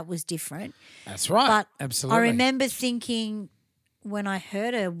music, that was different. That's right. But absolutely. I remember thinking when I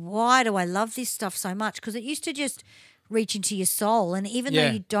heard her, why do I love this stuff so much? Because it used to just reach into your soul, and even though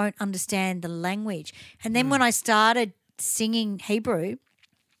you don't understand the language, and then when I started singing Hebrew,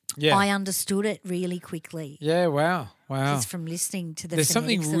 I understood it really quickly. Yeah, wow. Just from listening to the There's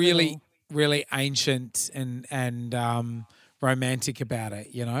phonetics something of it all. really ancient and romantic about it,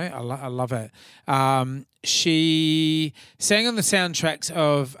 I love it. She sang on the soundtracks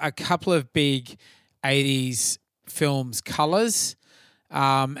of a couple of big 80s films, Colours,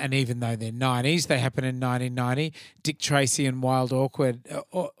 and even though they're 90s, they happen in 1990. Dick Tracy and Wild Orchid,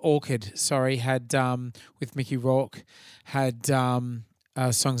 had with Mickey Rourke, had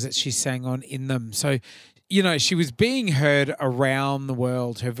songs that she sang on in them. So, she was being heard around the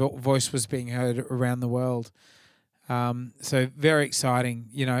world. Her voice was being heard around the world. So very exciting,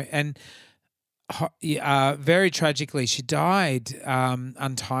 and very tragically, she died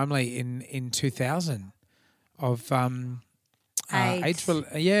untimely in 2000 of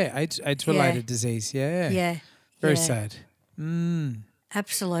AIDS-related disease. Yeah. Very sad.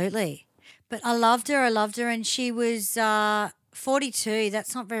 Absolutely. But I loved her, and she was 42.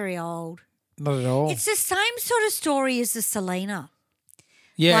 That's not very old. Not at all. It's the same sort of story as the Selena.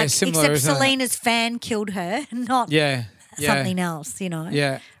 Yeah, similar. Except isn't Selena's fan killed her, not something else,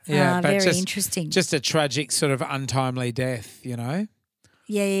 Yeah, very interesting. Just a tragic sort of untimely death,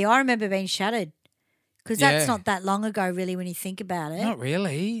 Yeah, I remember being shattered because that's not that long ago, really, when you think about it. Not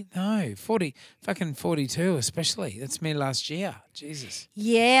really. No, 42 especially. That's me last year. Jesus.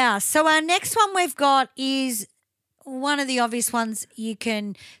 Yeah. So our next one we've got is one of the obvious ones. You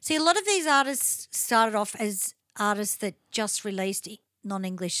can see a lot of these artists started off as artists that just released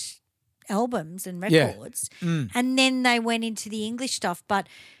non-English albums and records, and then they went into the English stuff. But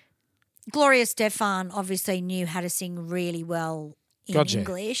Gloria Stefan obviously knew how to sing really well in Gotcha.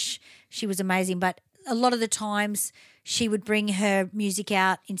 English. She was amazing, but a lot of the times she would bring her music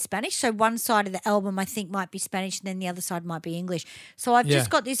out in Spanish. So one side of the album I think might be Spanish and then the other side might be English. So I've Yeah. just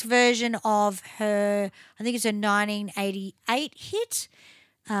got this version of her, I think it's a 1988 hit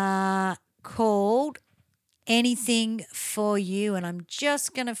called Anything for You. And I'm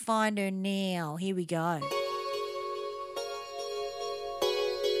just going to find her now. Here we go.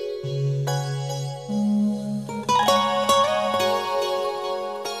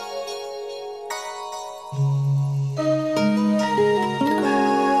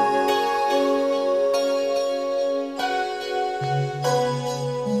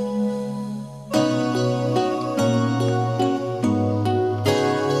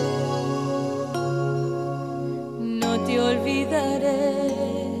 No te olvidaré,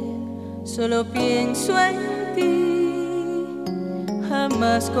 solo pienso en ti.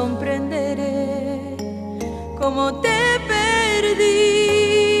 Jamás comprenderé cómo te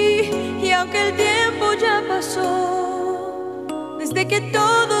perdí. Y aunque el tiempo ya pasó, desde que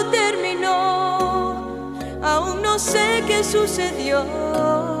todo terminó, aún no sé qué sucedió.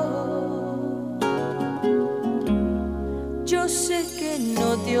 Yo sé que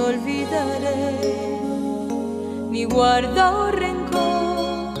no te olvidaré, ni guardo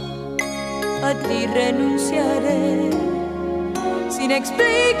rencor, a ti renunciaré sin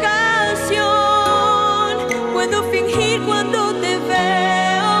explicación. Puedo fingir cuando te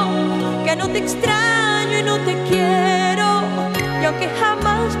veo que no te extraño y no te quiero, y aunque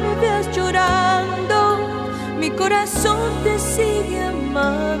jamás me veas llorando, mi corazón te sigue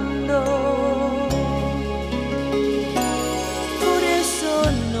amando. Por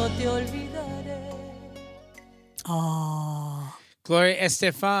eso no te olvidaré. Oh, Gloria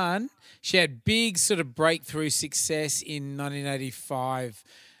Estefan, she had big sort of breakthrough success in 1985,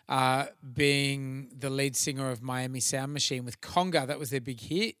 being the lead singer of Miami Sound Machine with Conga. That was their big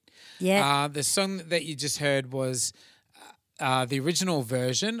hit. yeah. The song that you just heard was the original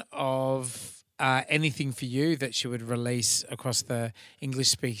version of Anything for You that she would release across the English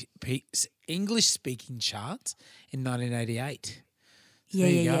speaking charts in 1988. Yeah,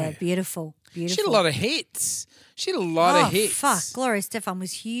 there you yeah, go. yeah. Beautiful, beautiful. She had a lot of hits. She had a lot of hits. Fuck, Gloria Stefan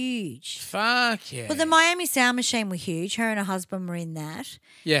was huge. Fuck yeah. Well, the Miami Sound Machine were huge. Her and her husband were in that.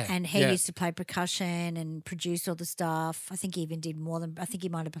 Yeah, And he yeah. used to play percussion and produce all the stuff. I think he even did more than, I think he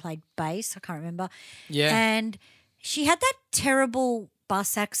might have played bass. I can't remember. Yeah. And she had that terrible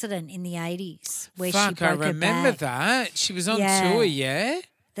bus accident in the 80s where she Fuck, broke I her remember back. that. She was on Yeah. tour, yeah?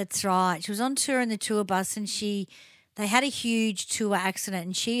 That's right. She was on tour in the tour bus and they had a huge tour accident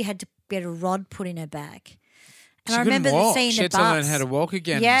and she had to get a rod put in her back. And She I couldn't remember walk. seeing She the had bus. to learn how to walk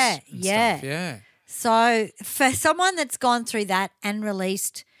again. Yeah, and yeah. Stuff. Yeah. So for someone that's gone through that and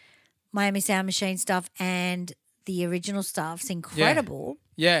released Miami Sound Machine stuff and the original stuff, it's incredible.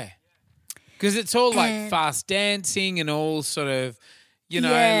 Yeah. Because it's all like And- fast dancing and all sort of, you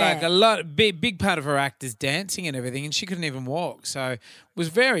know, Yeah. like a lot, big part of her act is dancing and everything, and she couldn't even walk. So it was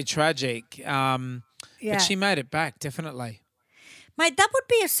very tragic. Yeah. But she made it back, definitely. Mate, that would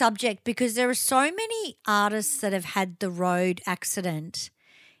be a subject because there are so many artists that have had the road accident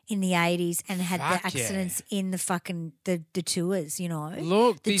in the 80s and had Fuck the accidents in the fucking the tours, you know.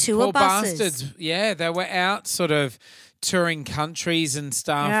 Look, the these tour poor buses. bastards. Yeah, they were out sort of touring countries and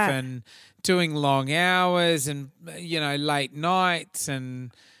stuff Yeah. and doing long hours and, you know, late nights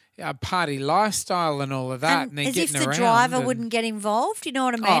and party lifestyle and all of that. And, they're as if getting the around driver and- wouldn't get involved, you know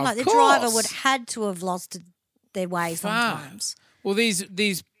what I mean? Oh, of like the driver course. would had to have lost their way sometimes. Well, these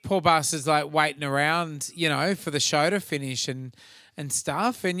poor bastards like waiting around, you know, for the show to finish and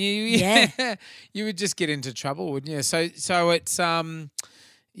stuff, and you Yeah. you would just get into trouble, wouldn't you? So it's the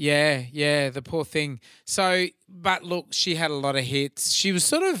poor thing. So, but look, she had a lot of hits. She was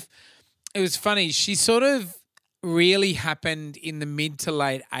sort of, it was funny. She sort of really happened in the mid to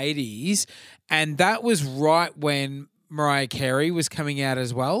late 80s, and that was right when Mariah Carey was coming out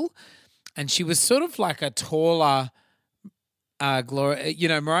as well, and she was sort of like a taller. Gloria, you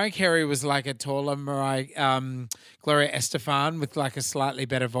know, Mariah Carey was like a taller Gloria Estefan with like a slightly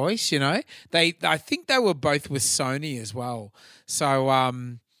better voice. You know, I think they were both with Sony as well. So,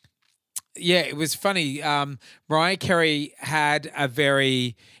 yeah, it was funny. Mariah Carey had a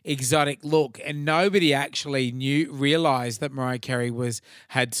very exotic look, and nobody actually realized that Mariah Carey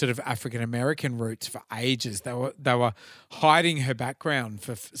had sort of African American roots for ages. They were hiding her background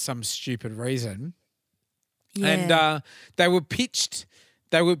for some stupid reason. Yeah. And they were pitched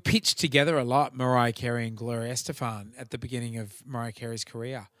together a lot, Mariah Carey and Gloria Estefan, at the beginning of Mariah Carey's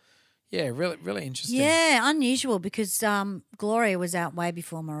career. Yeah, really, really interesting. Yeah, unusual because Gloria was out way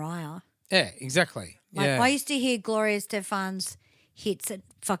before Mariah. Yeah, exactly. Like Yeah. I used to hear Gloria Stefan's hits at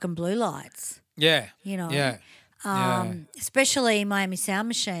fucking Blue Lights. Yeah. You know. Yeah. Especially Miami Sound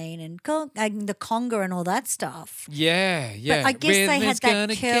Machine and the conga and all that stuff. Yeah. Yeah. But I guess they Rhythm had is that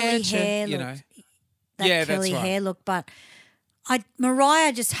gonna curly get ya, hair you look. know. That Yeah, that's curly right. hair look. But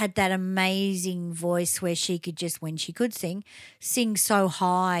Mariah just had that amazing voice where she could just, when she could sing so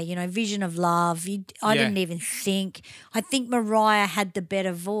high, you know, Vision of Love. I Yeah. didn't even think. I think Mariah had the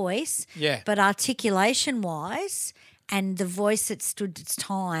better voice. Yeah. But articulation-wise and the voice that stood its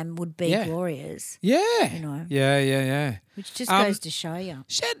time would be Yeah. Gloria's, Yeah. You know. Yeah. which just goes to show you.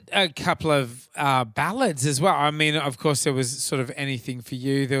 She had a couple of ballads as well. I mean, of course, there was sort of Anything for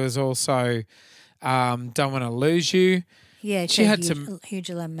You. There was also Don't Want to Lose You. Yeah, She had huge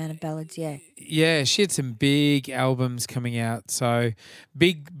amount of ballads, yeah. Yeah, she had some big albums coming out. So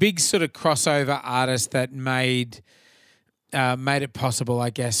big sort of crossover artist that made it possible, I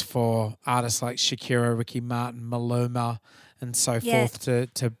guess, for artists like Shakira, Ricky Martin, Maluma, and so Yeah.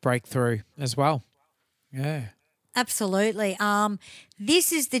 forth to break through as well. Yeah. Absolutely.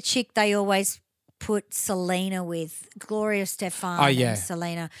 This is the chick they always put Selena with. Gloria Stefan Oh, yeah. and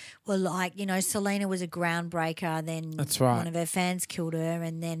Selena were like, you know, Selena was a groundbreaker. Then That's right. one of her fans killed her,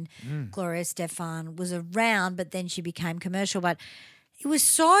 and then Gloria Stefan was around, but then she became commercial. But it was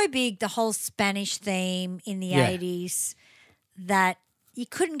so big, the whole Spanish theme in the Yeah. 80s, that you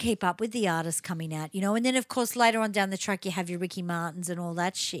couldn't keep up with the artists coming out, you know. And then, of course, later on down the track, you have your Ricky Martins and all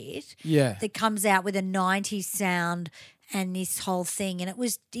that shit Yeah. that comes out with a 90s sound and this whole thing. And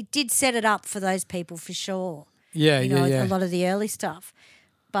it did set it up for those people for sure. Yeah, You know, yeah. a lot of the early stuff.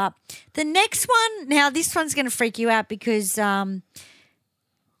 But the next one, now this one's going to freak you out because the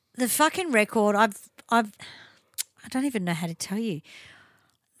fucking record, I don't even know how to tell you.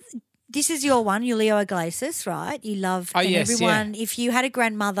 This is your one, Julio Iglesias, right? You love Oh, and yes, everyone. If you had a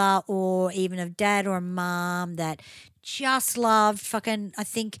grandmother or even a dad or a mom that just loved fucking, I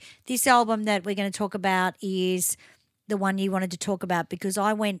think this album that we're going to talk about is the one you wanted to talk about because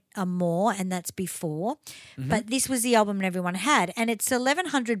I went more and that's before. Mm-hmm. But this was the album everyone had, and it's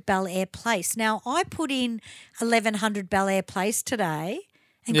 1100 Bel Air Place. Now, I put in 1100 Bel Air Place today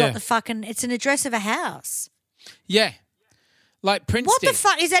and Yeah. got the fucking, it's an address of a house. Yeah. Like Prince What did. the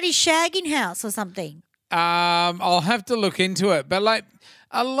fuck? Is that his shagging house or something? I'll have to look into it. But like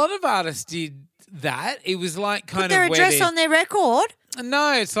a lot of artists did that. It was like kind Put their of where address on their record.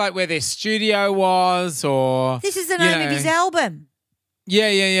 No, it's like where their studio was or This is the you name of know. his album. Yeah.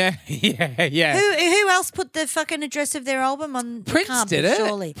 Yeah. Who else put the fucking address of their album on? Prince Can't did be, it.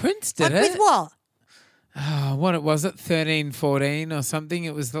 Surely. Prince did Like it. with what? Oh, what it was it 13, 14 or something.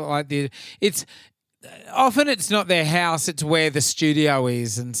 It was it's often it's not their house, it's where the studio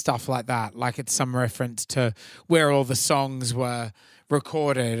is and stuff like that. Like it's some reference to where all the songs were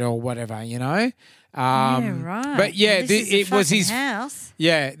recorded or whatever, you know? Yeah, right. But yeah, Well, this is a it was fucking his house.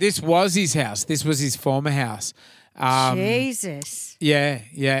 Yeah, this was his house. This was his former house. Jesus.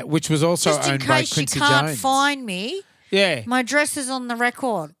 Yeah, which was also Just in owned by case you Quincy can't Jones. find me, Yeah. my address is on the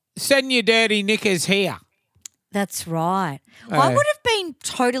record. Send your dirty knickers here. That's right. I would have been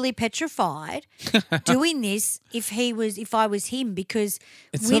totally petrified doing this if I was him because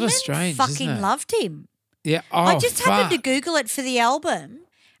It's sort of women strange, fucking isn't it? loved him. Yeah. Oh, I just happened to fuck. Google it for the album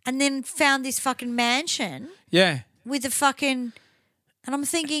and then found this fucking mansion Yeah. with the fucking, and I'm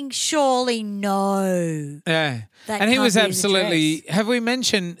thinking, surely no. Yeah. That And he can't was be his absolutely. address. Have we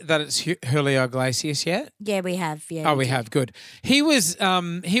mentioned that it's Julio Iglesias yet? Yeah, we have. Yeah. Oh, we have. Good. He was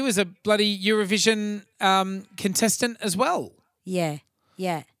a bloody Eurovision contestant as well. Yeah.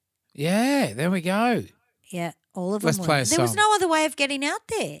 Yeah. Yeah. There we go. Yeah. All of them Let's were. play a There was song. no other way of getting out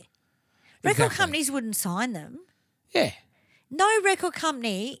there. Record Exactly. companies wouldn't sign them. Yeah. No record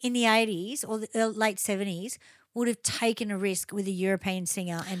company in the 80s or the late 70s would have taken a risk with a European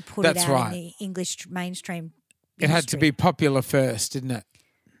singer and put That's it out right. in the English mainstream. It had to industry. be popular first, didn't it?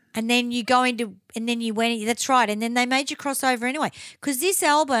 And then you go into, and then you went, that's right. And then they made you cross over anyway. Because this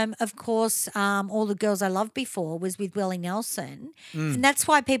album, of course, All the Girls I Loved Before was with Willie Nelson. Mm. And that's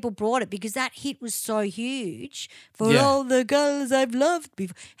why people brought it because that hit was so huge for Yeah. all the girls I've loved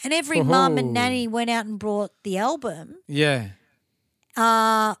before. And every mum and Oh. nanny went out and brought the album. Yeah.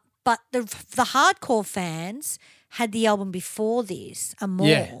 But the hardcore fans had the album before this, and more.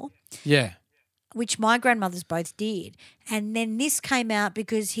 Yeah. Yeah. Which my grandmothers both did. And then this came out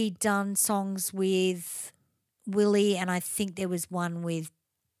because he'd done songs with Willie, and I think there was one with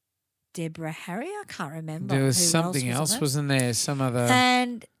Deborah Harry. I can't remember. There was who something else, on it. wasn't there? Some other.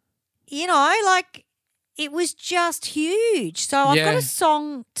 And, you know, like it was just huge. So I've got Yeah. a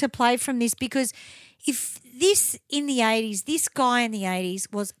song to play from this because if this in the 80s, this guy in the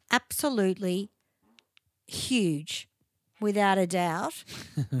 80s was absolutely huge, without a doubt.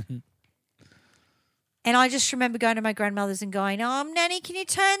 And I just remember going to my grandmother's and going, Nanny, can you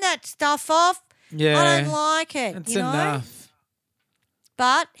turn that stuff off? Yeah. I don't like it. That's you know? enough.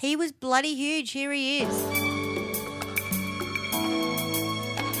 But he was bloody huge. Here he is.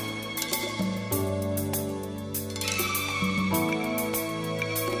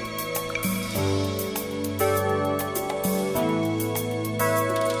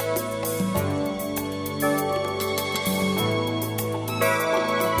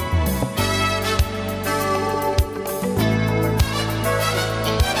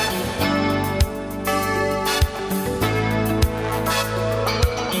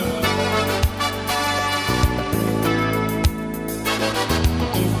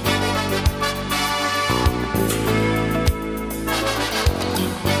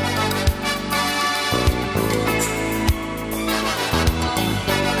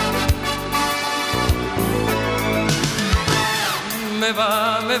 Me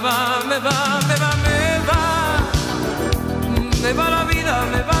va, me va, me va, me va, me va. Me va la vida,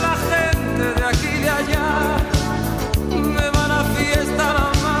 me va la gente de aquí y de allá. Me va la fiesta,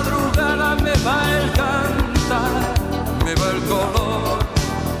 la madrugada, me va el cantar. Me va el color,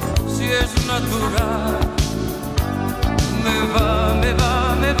 si es natural. Me va, me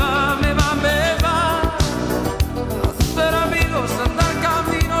va, me va, me va, me va. Hacer amigos, andar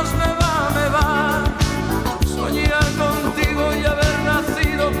caminos, me va, me va. Soñar contigo y haber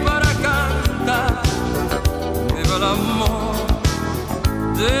nacido para cantar. Me va el amor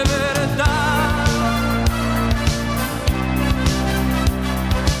de verdad.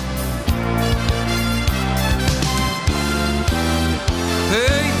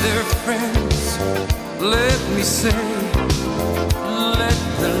 Hey there friends, let me say, let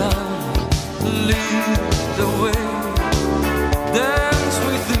the love lead the way. Dance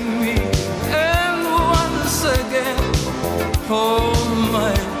with me and once again hold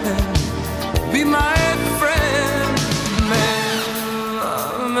my hand, be my friend. Me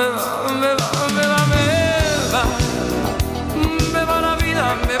va, me va, me va, me va, me va. Me va la vida,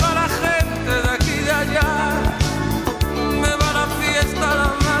 me va la gente de aquí y de allá. Me va la fiesta, la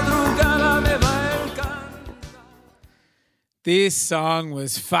madrugada, me va el canto. This song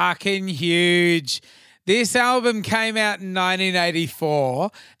was fucking huge. This album came out in 1984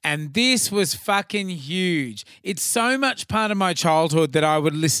 and this was fucking huge. It's so much part of my childhood that I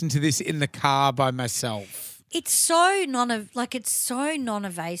would listen to this in the car by myself. It's so it's so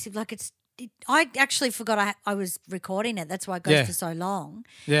non-evasive. I actually forgot I was recording it. That's why it goes Yeah. for so long.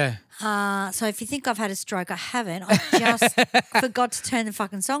 Yeah. So if you think I've had a stroke, I haven't. I just forgot to turn the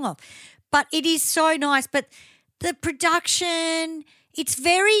fucking song off. But it is so nice. But the production, it's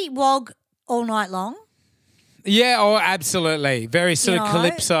very Wog all night long. Yeah, oh, absolutely. Very sort You of know?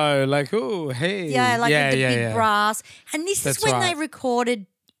 calypso, like, oh, hey. Yeah, with the big brass. And this That's is when they right. recorded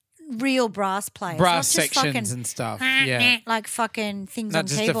real brass players. Brass not just sections fucking, and stuff. Yeah. like fucking things Not on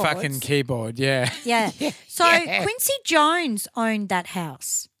just keyboards. a fucking keyboard, yeah. Yeah. So Quincy Jones owned that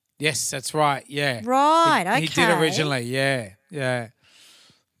house. Yes, that's right, yeah. Right, He did okay. originally, yeah.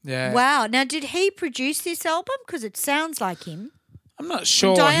 Yeah. Wow. Now, did he produce this album? Because it sounds like him. I'm not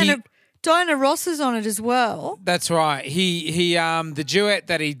sure. Diana Ross is on it as well. That's right. He the duet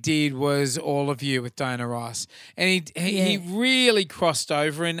that he did was All of You with Diana Ross. And he really crossed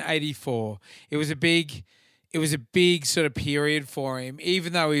over in 84. It was a big sort of period for him,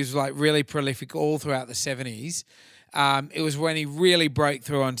 even though he was like really prolific all throughout the 70s. It was when he really broke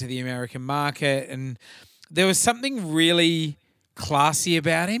through onto the American market, and there was something really classy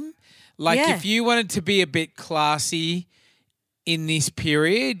about him. Like if you wanted to be a bit classy in this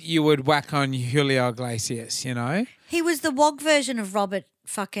period, you would whack on Julio Iglesias, you know? He was the Wog version of Robert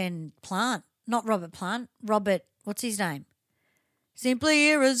fucking Plant. Not Robert Plant. Robert, what's his name? Simply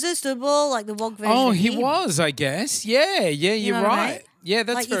Irresistible, like the Wog version Oh, of he him. was, I guess. Yeah, you're know what I right. mean? Yeah,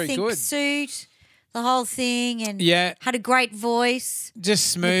 that's like very you think good. Suit, the whole thing, and Yeah. had a great voice. Just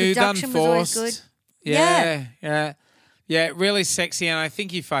smooth, production was always unforced. good. Yeah, really sexy, and I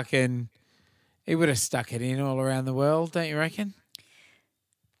think he would have stuck it in all around the world, don't you reckon?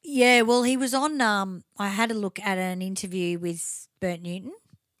 Yeah, well, he was on. I had a look at an interview with Bert Newton.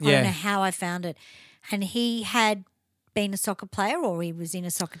 I Yeah. don't know how I found it, and he had been a soccer player, or he was in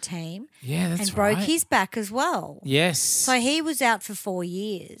a soccer team. Yeah, that's and broke right. his back as well. Yes. So he was out for 4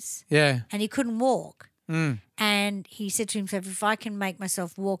 years, yeah. and he couldn't walk. Mm. And he said to himself, if I can make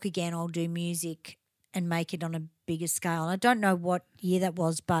myself walk again, I'll do music and make it on a bigger scale. And I don't know what year that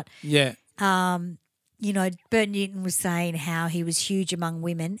was, but Yeah. you know, Bert Newton was saying how he was huge among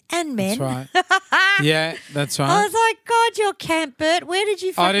women and men. That's right. Yeah, that's I right. was like, God, you're camp, Bert. Where did you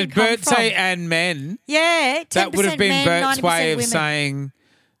Oh, fucking did come Bert from? say and men? Yeah, 10% That would have been men, Bert's 90% way of women. saying,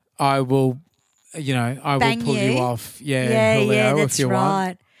 I will, I Bang will pull you you. off. Yeah, Julio, that's if you right.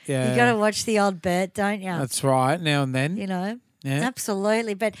 want. Yeah. You got to watch the old Bert, don't you? That's right, now and then. You know, Yeah.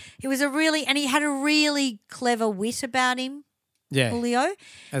 absolutely. But it was and he had a really clever wit about him, Yeah, Julio.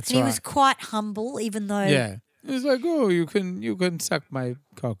 that's And he right. was quite humble, even though. Yeah. It's like, oh, you can suck my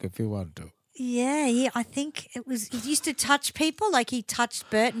cock if you want to. Yeah, I think it was. He used to touch people, like he touched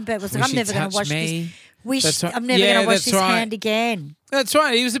Bert, and Bert was like, Wish "I'm he never going to touched wash me. this. Wish That's right. I'm never Yeah, going to wash that's this right. hand again." That's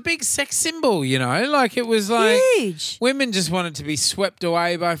right. He was a big sex symbol, like it was like Huge. women just wanted to be swept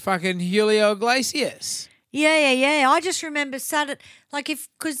away by fucking Julio Iglesias. Yeah. I just remember Saturday,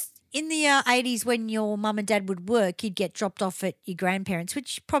 because in the 80s when your mum and dad would work, you'd get dropped off at your grandparents,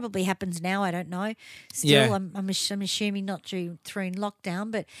 which probably happens now. I don't know. Still, Yeah. I'm assuming not through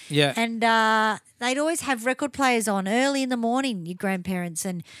lockdown, but Yeah. And they'd always have record players on early in the morning. Your grandparents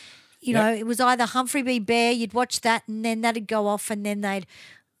and. You know, it was either Humphrey B. Bear, you'd watch that, and then that'd go off, and then they'd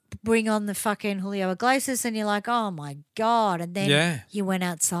bring on the fucking Julio Iglesias, and you're like, oh my God. And then you went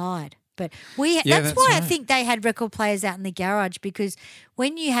outside. But that's why I right. think they had record players out in the garage, because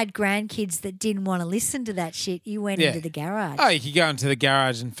when you had grandkids that didn't want to listen to that shit, you went into the garage. Oh, you could go into the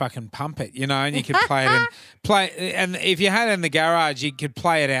garage and fucking pump it, and you could play it and if you had it in the garage, you could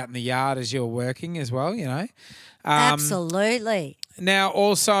play it out in the yard as you were working as well, Absolutely. Now,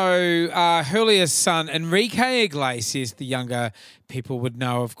 also, Julio's son, Enrique Iglesias, the younger people would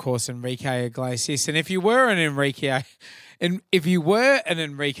know, of course, Enrique Iglesias. And if you were an Enrique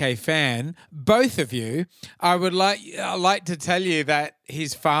fan, both of you, I would like to tell you that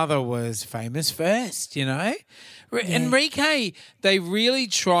his father was famous first, Enrique, they really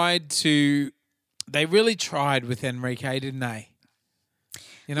tried with Enrique, didn't they?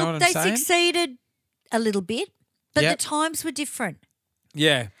 You know Look, what I'm saying? They succeeded a little bit, but Yep. the times were different.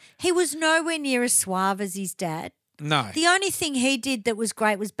 Yeah. He was nowhere near as suave as his dad. No. The only thing he did that was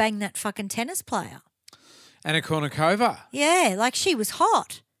great was bang that fucking tennis player. Anna Kournikova. Yeah, like she was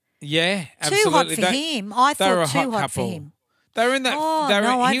hot. Yeah, Too absolutely. hot for him. I they were a thought too hot hot for couple. him. They were in that. Oh, they were,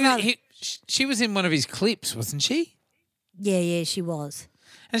 no, I'd he, rather- he, she was in one of his clips, wasn't she? Yeah, she was.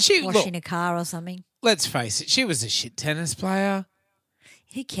 And she Washing look, a car or something. let's face it, she was a shit tennis player.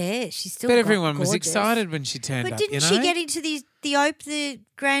 Who cares? She's still But everyone was gorgeous. excited when she turned But up. didn't she get into the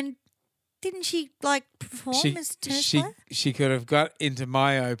grand? Didn't she perform as a tennis player? She could have got into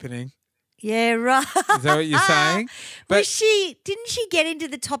my opening. Yeah, right. Is that what you're saying? But Didn't she get into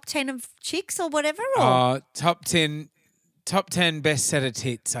the top 10 of chicks or whatever? Or top 10 best set of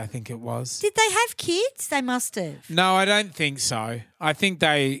tits, I think it was. did they have kids? They must have. No, I don't think so. I think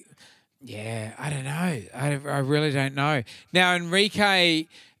they. Yeah, I don't know. I really don't know. Now, Enrique,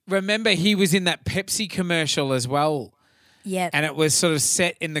 remember he was in that Pepsi commercial as well. Yeah. And it was sort of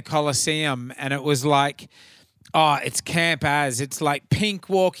set in the Coliseum, and it was like, oh, it's Camp Az. It's like Pink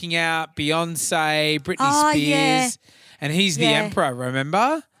walking out, Beyonce, Britney Spears. Yeah. And he's the Yeah. emperor,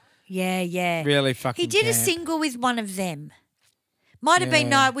 remember? Yeah. Really fucking He did a camp. single with one of them. Might have been,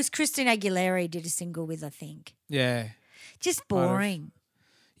 Yeah. no, it was Christina Aguilera he did a single with, I think. Yeah. Just boring.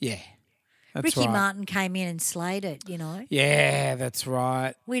 Yeah. That's Ricky right. Martin came in and slayed it, Yeah, that's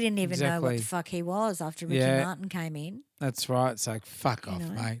right. We didn't even know what Exactly. the fuck he was after Ricky Yeah. Martin came in. That's right. It's like, fuck off,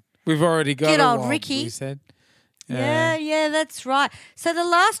 mate. We've already got Good a old wob, Ricky. we said. Yeah, that's right. So the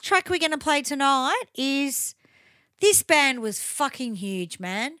last track we're going to play tonight is this band was fucking huge,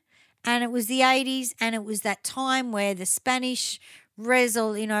 man. And it was the 80s, and it was that time where the Spanish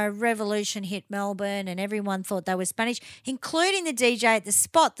revolution hit Melbourne, and everyone thought they were Spanish, including the DJ at the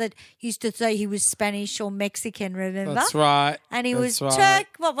spot that used to say he was Spanish or Mexican, remember? That's right. And he That's was right. Turk.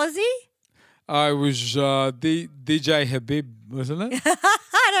 What was he? I was DJ Habib, wasn't it?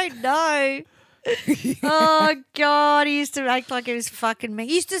 I don't know. Oh, God. He used to act like he was fucking me.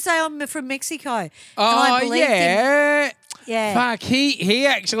 He used to say, I'm from Mexico. And I Oh, believed him. yeah. Yeah. Fuck, he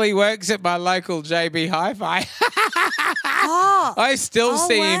actually works at my local JB Hi-Fi. Oh, I still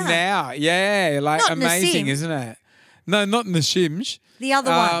see him wow. now. Yeah, like Not in the amazing, Sim. isn't it? No, not in the Shims. the other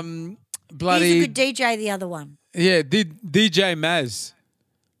one. Bloody He's a good DJ, the other one. yeah, DJ Maz.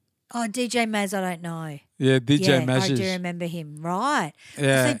 Oh, DJ Maz, I don't know. Yeah, DJ yeah, I Maz. do remember him. Right.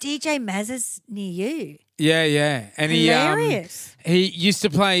 Yeah. So DJ Maz is near you. Yeah, and Hilarious. he used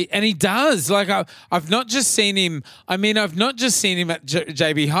to play, and he does. Like I've not just seen him. I mean, I've not just seen him at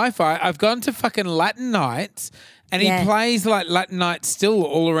JB Hi-Fi. I've gone to fucking Latin nights, and Yeah. he plays like Latin nights still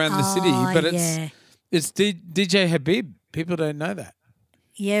all around the city. Oh, But yeah. it's DJ Habib. People don't know that.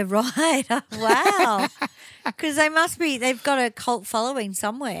 Yeah, right. Wow. Because they've got a cult following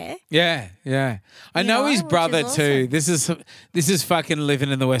somewhere. Yeah, yeah. I You know know, his which brother is too. This is fucking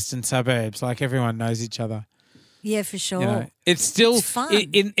living in the western suburbs. Like everyone knows each other. Yeah, for sure. You know, it's still It's fun.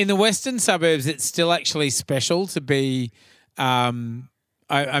 in the western suburbs. It's still actually special to be a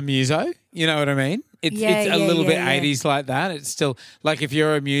muso. You know what I mean? It's a little bit 80s like that. It's still like if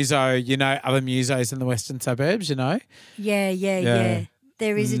you're a muso, you know other musos in the western suburbs. You know. Yeah.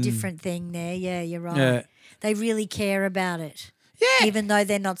 There is a different thing there. Yeah, you're right. Yeah. They really care about it. Yeah. Even though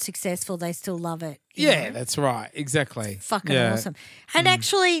they're not successful, they still love it. you Yeah, know? that's right. Exactly. Fucking Yeah. awesome. And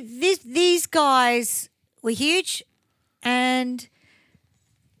actually, these guys were huge, and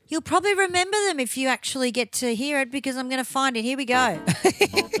you'll probably remember them if you actually get to hear it because I'm going to find it. Here we go.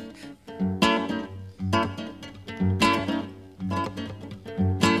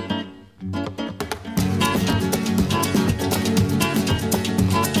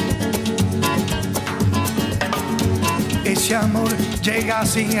 Ese amor llega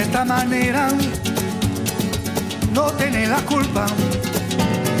sin esta manera, no tiene la culpa.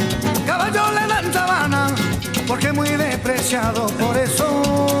 Caballo le dan sabana, porque es muy despreciado, por eso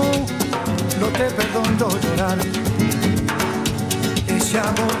no te perdono llorar. Ese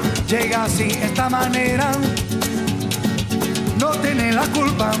amor llega sin esta manera, no tiene la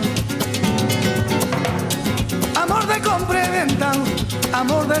culpa. Amor de compra y venta,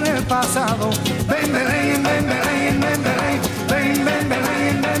 amor del pasado. Ven, ven, ven, ven, ven, ven, ven, ven, ven,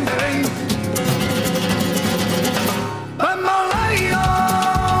 ven, ven, ven. Bamboleo,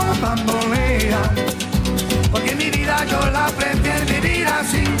 bambolea, porque mi vida yo la prefiero vivir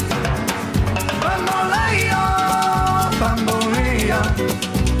así. Bamboleo, bambolea,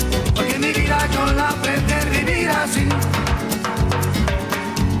 porque mi vida yo la prefiero vivir así.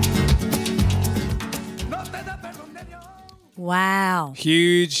 Wow.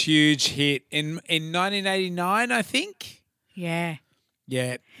 Huge hit in 1989, I think. Yeah.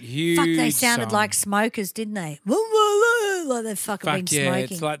 Yeah, huge. Fuck, they sounded song. like smokers, didn't they? Like they've fucking been Fuck yeah, smoking.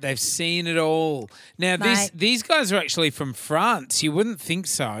 it's like they've seen it all. Now, Mate. these guys are actually from France. You wouldn't think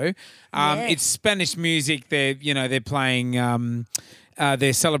so. Yeah. It's Spanish music. They're playing.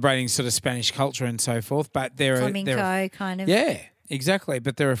 They're celebrating sort of Spanish culture and so forth. But they're Flamenco kind of. Yeah, exactly.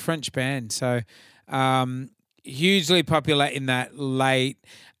 But they're a French band, so hugely popular in that late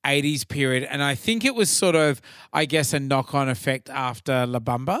 80s period. And I think it was sort of, I guess, a knock-on effect after La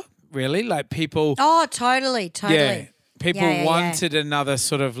Bamba, really. Like people... Oh, totally. Yeah, people Yeah. wanted another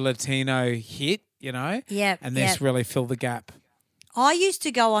sort of Latino hit, you know? Yep, And this yep. really filled the gap. I used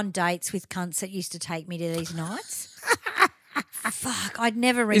to go on dates with cunts that used to take me to these nights. Fuck, I'd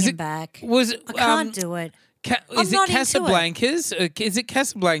never ring him back. Was it, I can't do it. I'm is it not into it. Casablanca's? Is it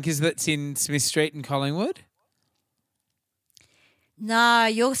Casablanca's that's in Smith Street in Collingwood? No,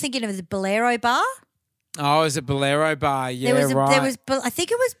 you're thinking of the Bolero Bar. Oh, is it Bolero Bar? Yeah, right. There was, I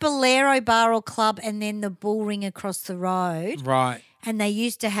think it was Bolero Bar or Club, and then the Bull Ring across the road. Right. And they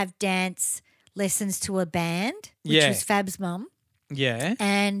used to have dance lessons to a band, which Yeah. was Fab's mum. Yeah.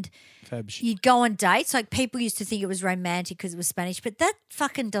 And Fabs. you'd go on dates. Like people used to think it was romantic because it was Spanish, but that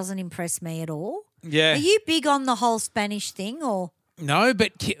fucking doesn't impress me at all. Yeah. Are you big on the whole Spanish thing or? No,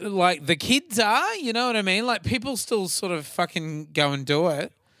 but like the kids are, you know what I mean? Like people still sort of fucking go and do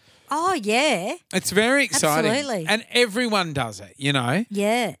it. Oh, yeah. It's very exciting. Absolutely. And everyone does it, you know?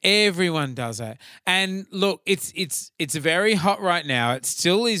 Yeah. Everyone does it. And look, it's very hot right now. It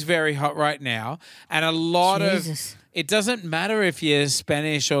still is very hot right now. And a lot Jesus. of it doesn't matter if you're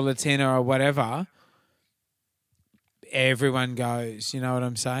Spanish or Latino or whatever. Everyone goes, you know what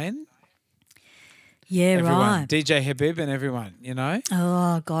I'm saying? Yeah, Everyone. right. DJ Habib and everyone, you know?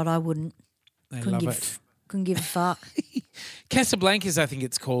 Oh, God, I wouldn't. They Couldn't love give, it. couldn't give a fuck. Casablanca's, I think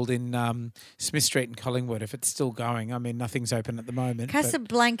it's called in Smith Street in Collingwood, if it's still going. I mean, nothing's open at the moment. but-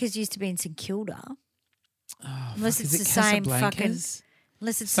 Casablanca's used to be in St Kilda. Unless fuck, it's is the it same fucking. Casablanca's?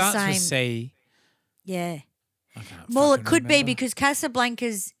 Unless it's Starts the with same. C. Yeah. I can't Well, it fucking could be remember. because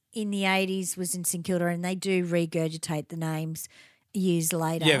Casablanca's in the 80s was in St Kilda and they do regurgitate the names years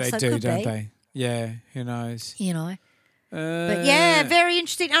later. Yeah, they so it do, could don't be, they? Yeah, who knows? You know. But yeah, very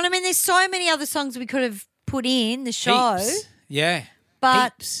interesting. And I mean, there's so many other songs we could have put in the show. Heaps. Yeah.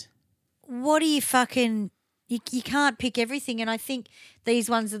 But heaps. what do you fucking. You can't pick everything. And I think these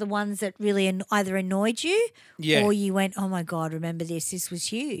ones are the ones that really either annoyed you Yeah. or you went, oh my God, remember this? This was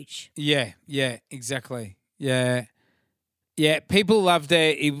huge. Yeah, exactly. Yeah. Yeah, people loved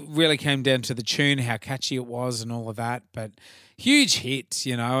it. It really came down to the tune, how catchy it was and all of that. But huge hits,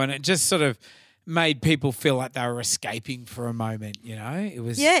 you know, and it just sort of made people feel like they were escaping for a moment, you know? It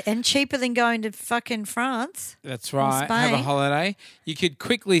was and cheaper than going to fucking France. That's right. Have a Spain. holiday. You could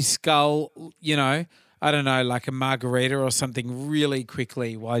quickly scull, you know, I don't know, like a margarita or something really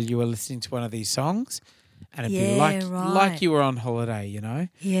quickly while you were listening to one of these songs. And it'd be like you were on holiday, you know?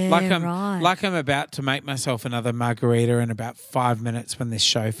 Yeah, Like I'm about to make myself another margarita in about 5 minutes when this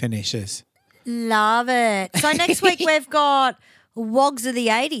show finishes. Love it. So next week we've got Wogs of the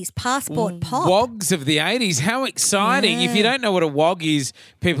 80s, Passport Pop. WOGs of the 80s. How exciting. If you don't know what a WOG is,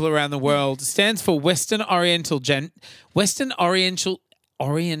 people around the world, it stands for Western Oriental Gentlemen.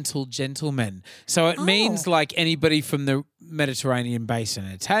 So it means like anybody from the Mediterranean basin.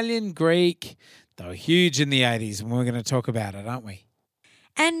 Italian, Greek, they were huge in the 80s, and we're going to talk about it, aren't we?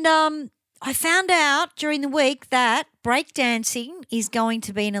 And I found out during the week that breakdancing is going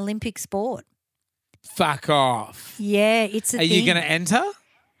to be an Olympic sport. Fuck off. Yeah, it's a Are thing. you going to enter?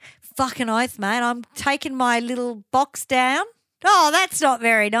 Fucking oath, mate. I'm taking my little box down. Oh, that's not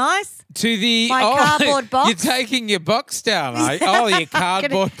very nice. To the My cardboard box. You're taking your box down, are you? Oh, your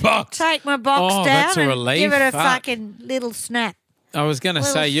cardboard box. Take my box down that's a and relief. give it a Fuck. fucking little snap. I was going to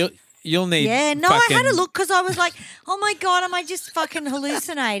say you'll need. Yeah, no, fucking... I had a look because I was like, oh my God, am I just fucking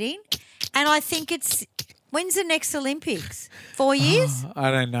hallucinating? And I think when's the next Olympics? 4 years? I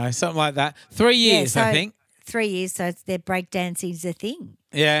don't know, something like that. 3 years, so I think. 3 years, so it's their breakdancing's a thing.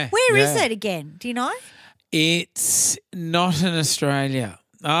 Yeah. Where is it again? Do you know? It's not in Australia.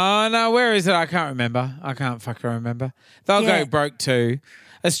 Oh, no, where is it? I can't remember. I can't fucking remember. They'll go broke too.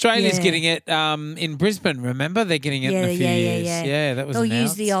 Australia's getting it in Brisbane, remember? They're getting it in a few years. Yeah, that was They'll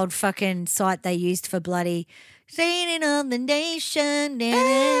announced. use the old fucking site they used for bloody Singing on the Nation. Na, na,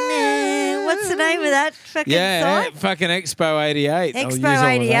 na. What's the name of that fucking site? Fucking Expo 88. They'll use all Expo of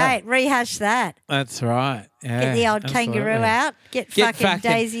 88. that. Rehash that. That's right. Yeah, Get the old kangaroo absolutely. out. Get fucking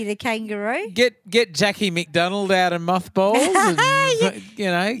Daisy the kangaroo. Get Jackie McDonald out of mothballs and, you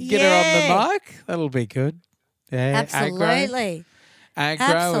know, get her on the mic. That'll be good. Yeah, Absolutely.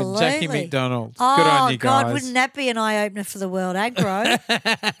 Aggro and Jackie McDonald. Oh, Good on you guys. God, wouldn't that be an eye-opener for the world? Aggro.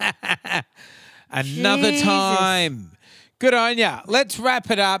 Another Jesus. time. Good on ya. Let's wrap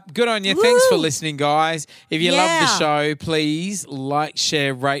it up. Good on you. Thanks for listening, guys. If you love the show, please like,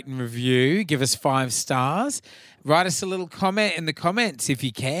 share, rate, and review. Give us 5 stars. Write us a little comment in the comments if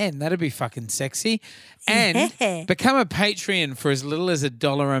you can. That'd be fucking sexy. And become a Patreon for as little as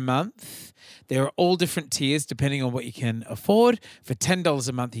 $1 a month. There are all different tiers depending on what you can afford. For $10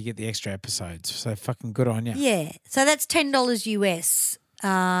 a month, you get the extra episodes. So fucking good on you. Yeah. So that's $10 US.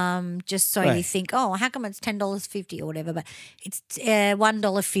 Just so you think, oh, how come it's $10.50 or whatever? But it's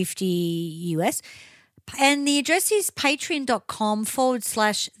 $1.50 US. And the address is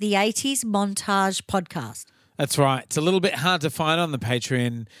patreon.com/the 80s montage podcast. That's right. It's a little bit hard to find on the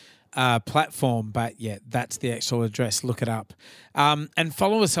Patreon platform, but yeah, that's the actual address. Look it up. And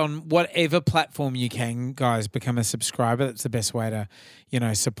follow us on whatever platform you can, guys. Become a subscriber. That's the best way to, you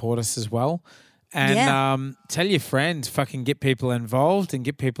know, support us as well. And tell your friends, fucking get people involved and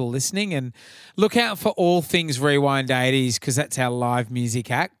get people listening. And look out for all things Rewind 80s because that's our live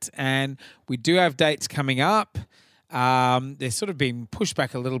music act. And we do have dates coming up. They're sort of been pushed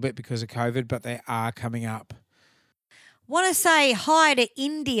back a little bit because of COVID, but they are coming up. Want to say hi to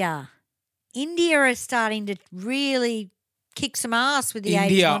India. India is starting to really kick some ass with the 80s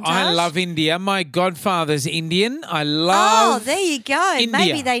India. montage. I love India. My godfather's Indian. I love Oh, there you go. India.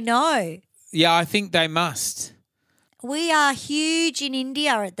 Maybe they know. Yeah, I think they must. We are huge in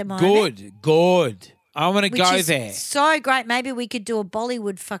India at the moment. Good. I want to Which go is there. so great. Maybe we could do a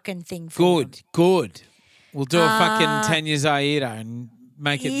Bollywood fucking thing for them. Good. We'll do a fucking Tanya Zaida and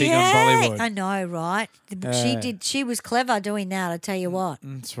make it big on Bollywood. I know, right? She was clever doing that, I tell you what.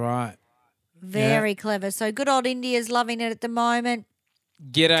 That's right. Very clever. So good old India's loving it at the moment.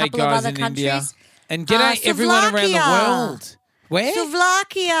 G'day, Couple of guys other in India. countries. And g'day everyone around the Slovakia. world. Where?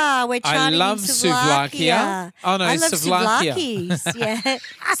 Slovakia. We're charting love in Slovakia. Slovakia. Oh, no, I love Slovakia. Slovakies. Yeah.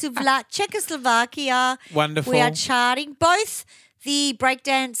 Czechoslovakia. Wonderful. We are charting. Both the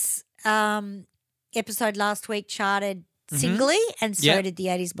breakdance episode last week charted singly and so did the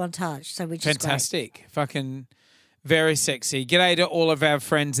 80s montage. So which is fantastic. Fucking very sexy. G'day to all of our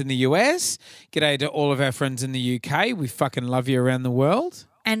friends in the US. G'day to all of our friends in the UK. We fucking love you around the world.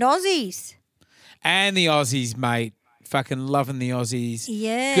 And Aussies. And the Aussies, mate. Fucking loving the Aussies.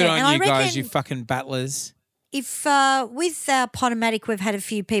 Yeah. Good and on I you guys, reckon you fucking battlers. If with our Podomatic we've had a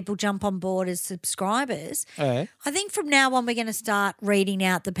few people jump on board as subscribers, Eh? I think from now on we're going to start reading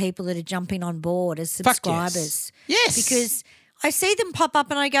out the people that are jumping on board as Fuck subscribers. Yes. Because I see them pop up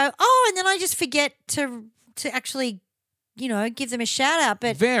and I go, oh, and then I just forget to actually, you know, give them a shout out.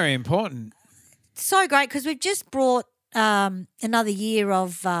 But Very important. so great because we've just brought another year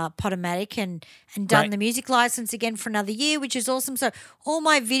of Podomatic and done Great. the music license again for another year, which is awesome. So all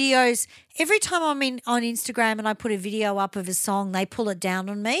my videos, every time I'm on Instagram and I put a video up of a song, they pull it down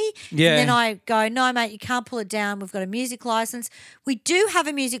on me. Yeah. And then I go, no, mate, you can't pull it down. We've got a music license. We do have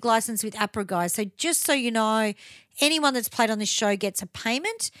a music license with APRA, guys. So just so you know, anyone that's played on this show gets a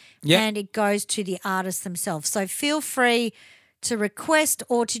payment and it goes to the artists themselves. So feel free to request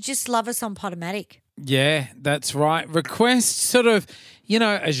or to just love us on Podomatic. Yeah, that's right. Request sort of,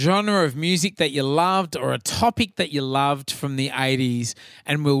 a genre of music that you loved or a topic that you loved from the 80s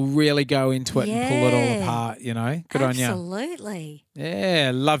and we'll really go into it and pull it all apart, Good on you. Absolutely.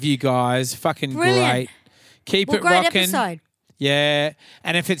 Yeah, love you guys. Fucking Brilliant. great. Keep it Great rocking. episode. Yeah,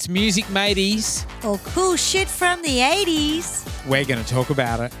 and if it's music mateys, Or cool shit from the 80s. we're going to talk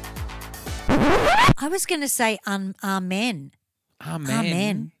about it. I was going to say amen. Amen.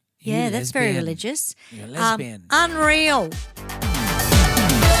 Amen. You Yeah, that's very lesbian. religious. You're a lesbian. Unreal.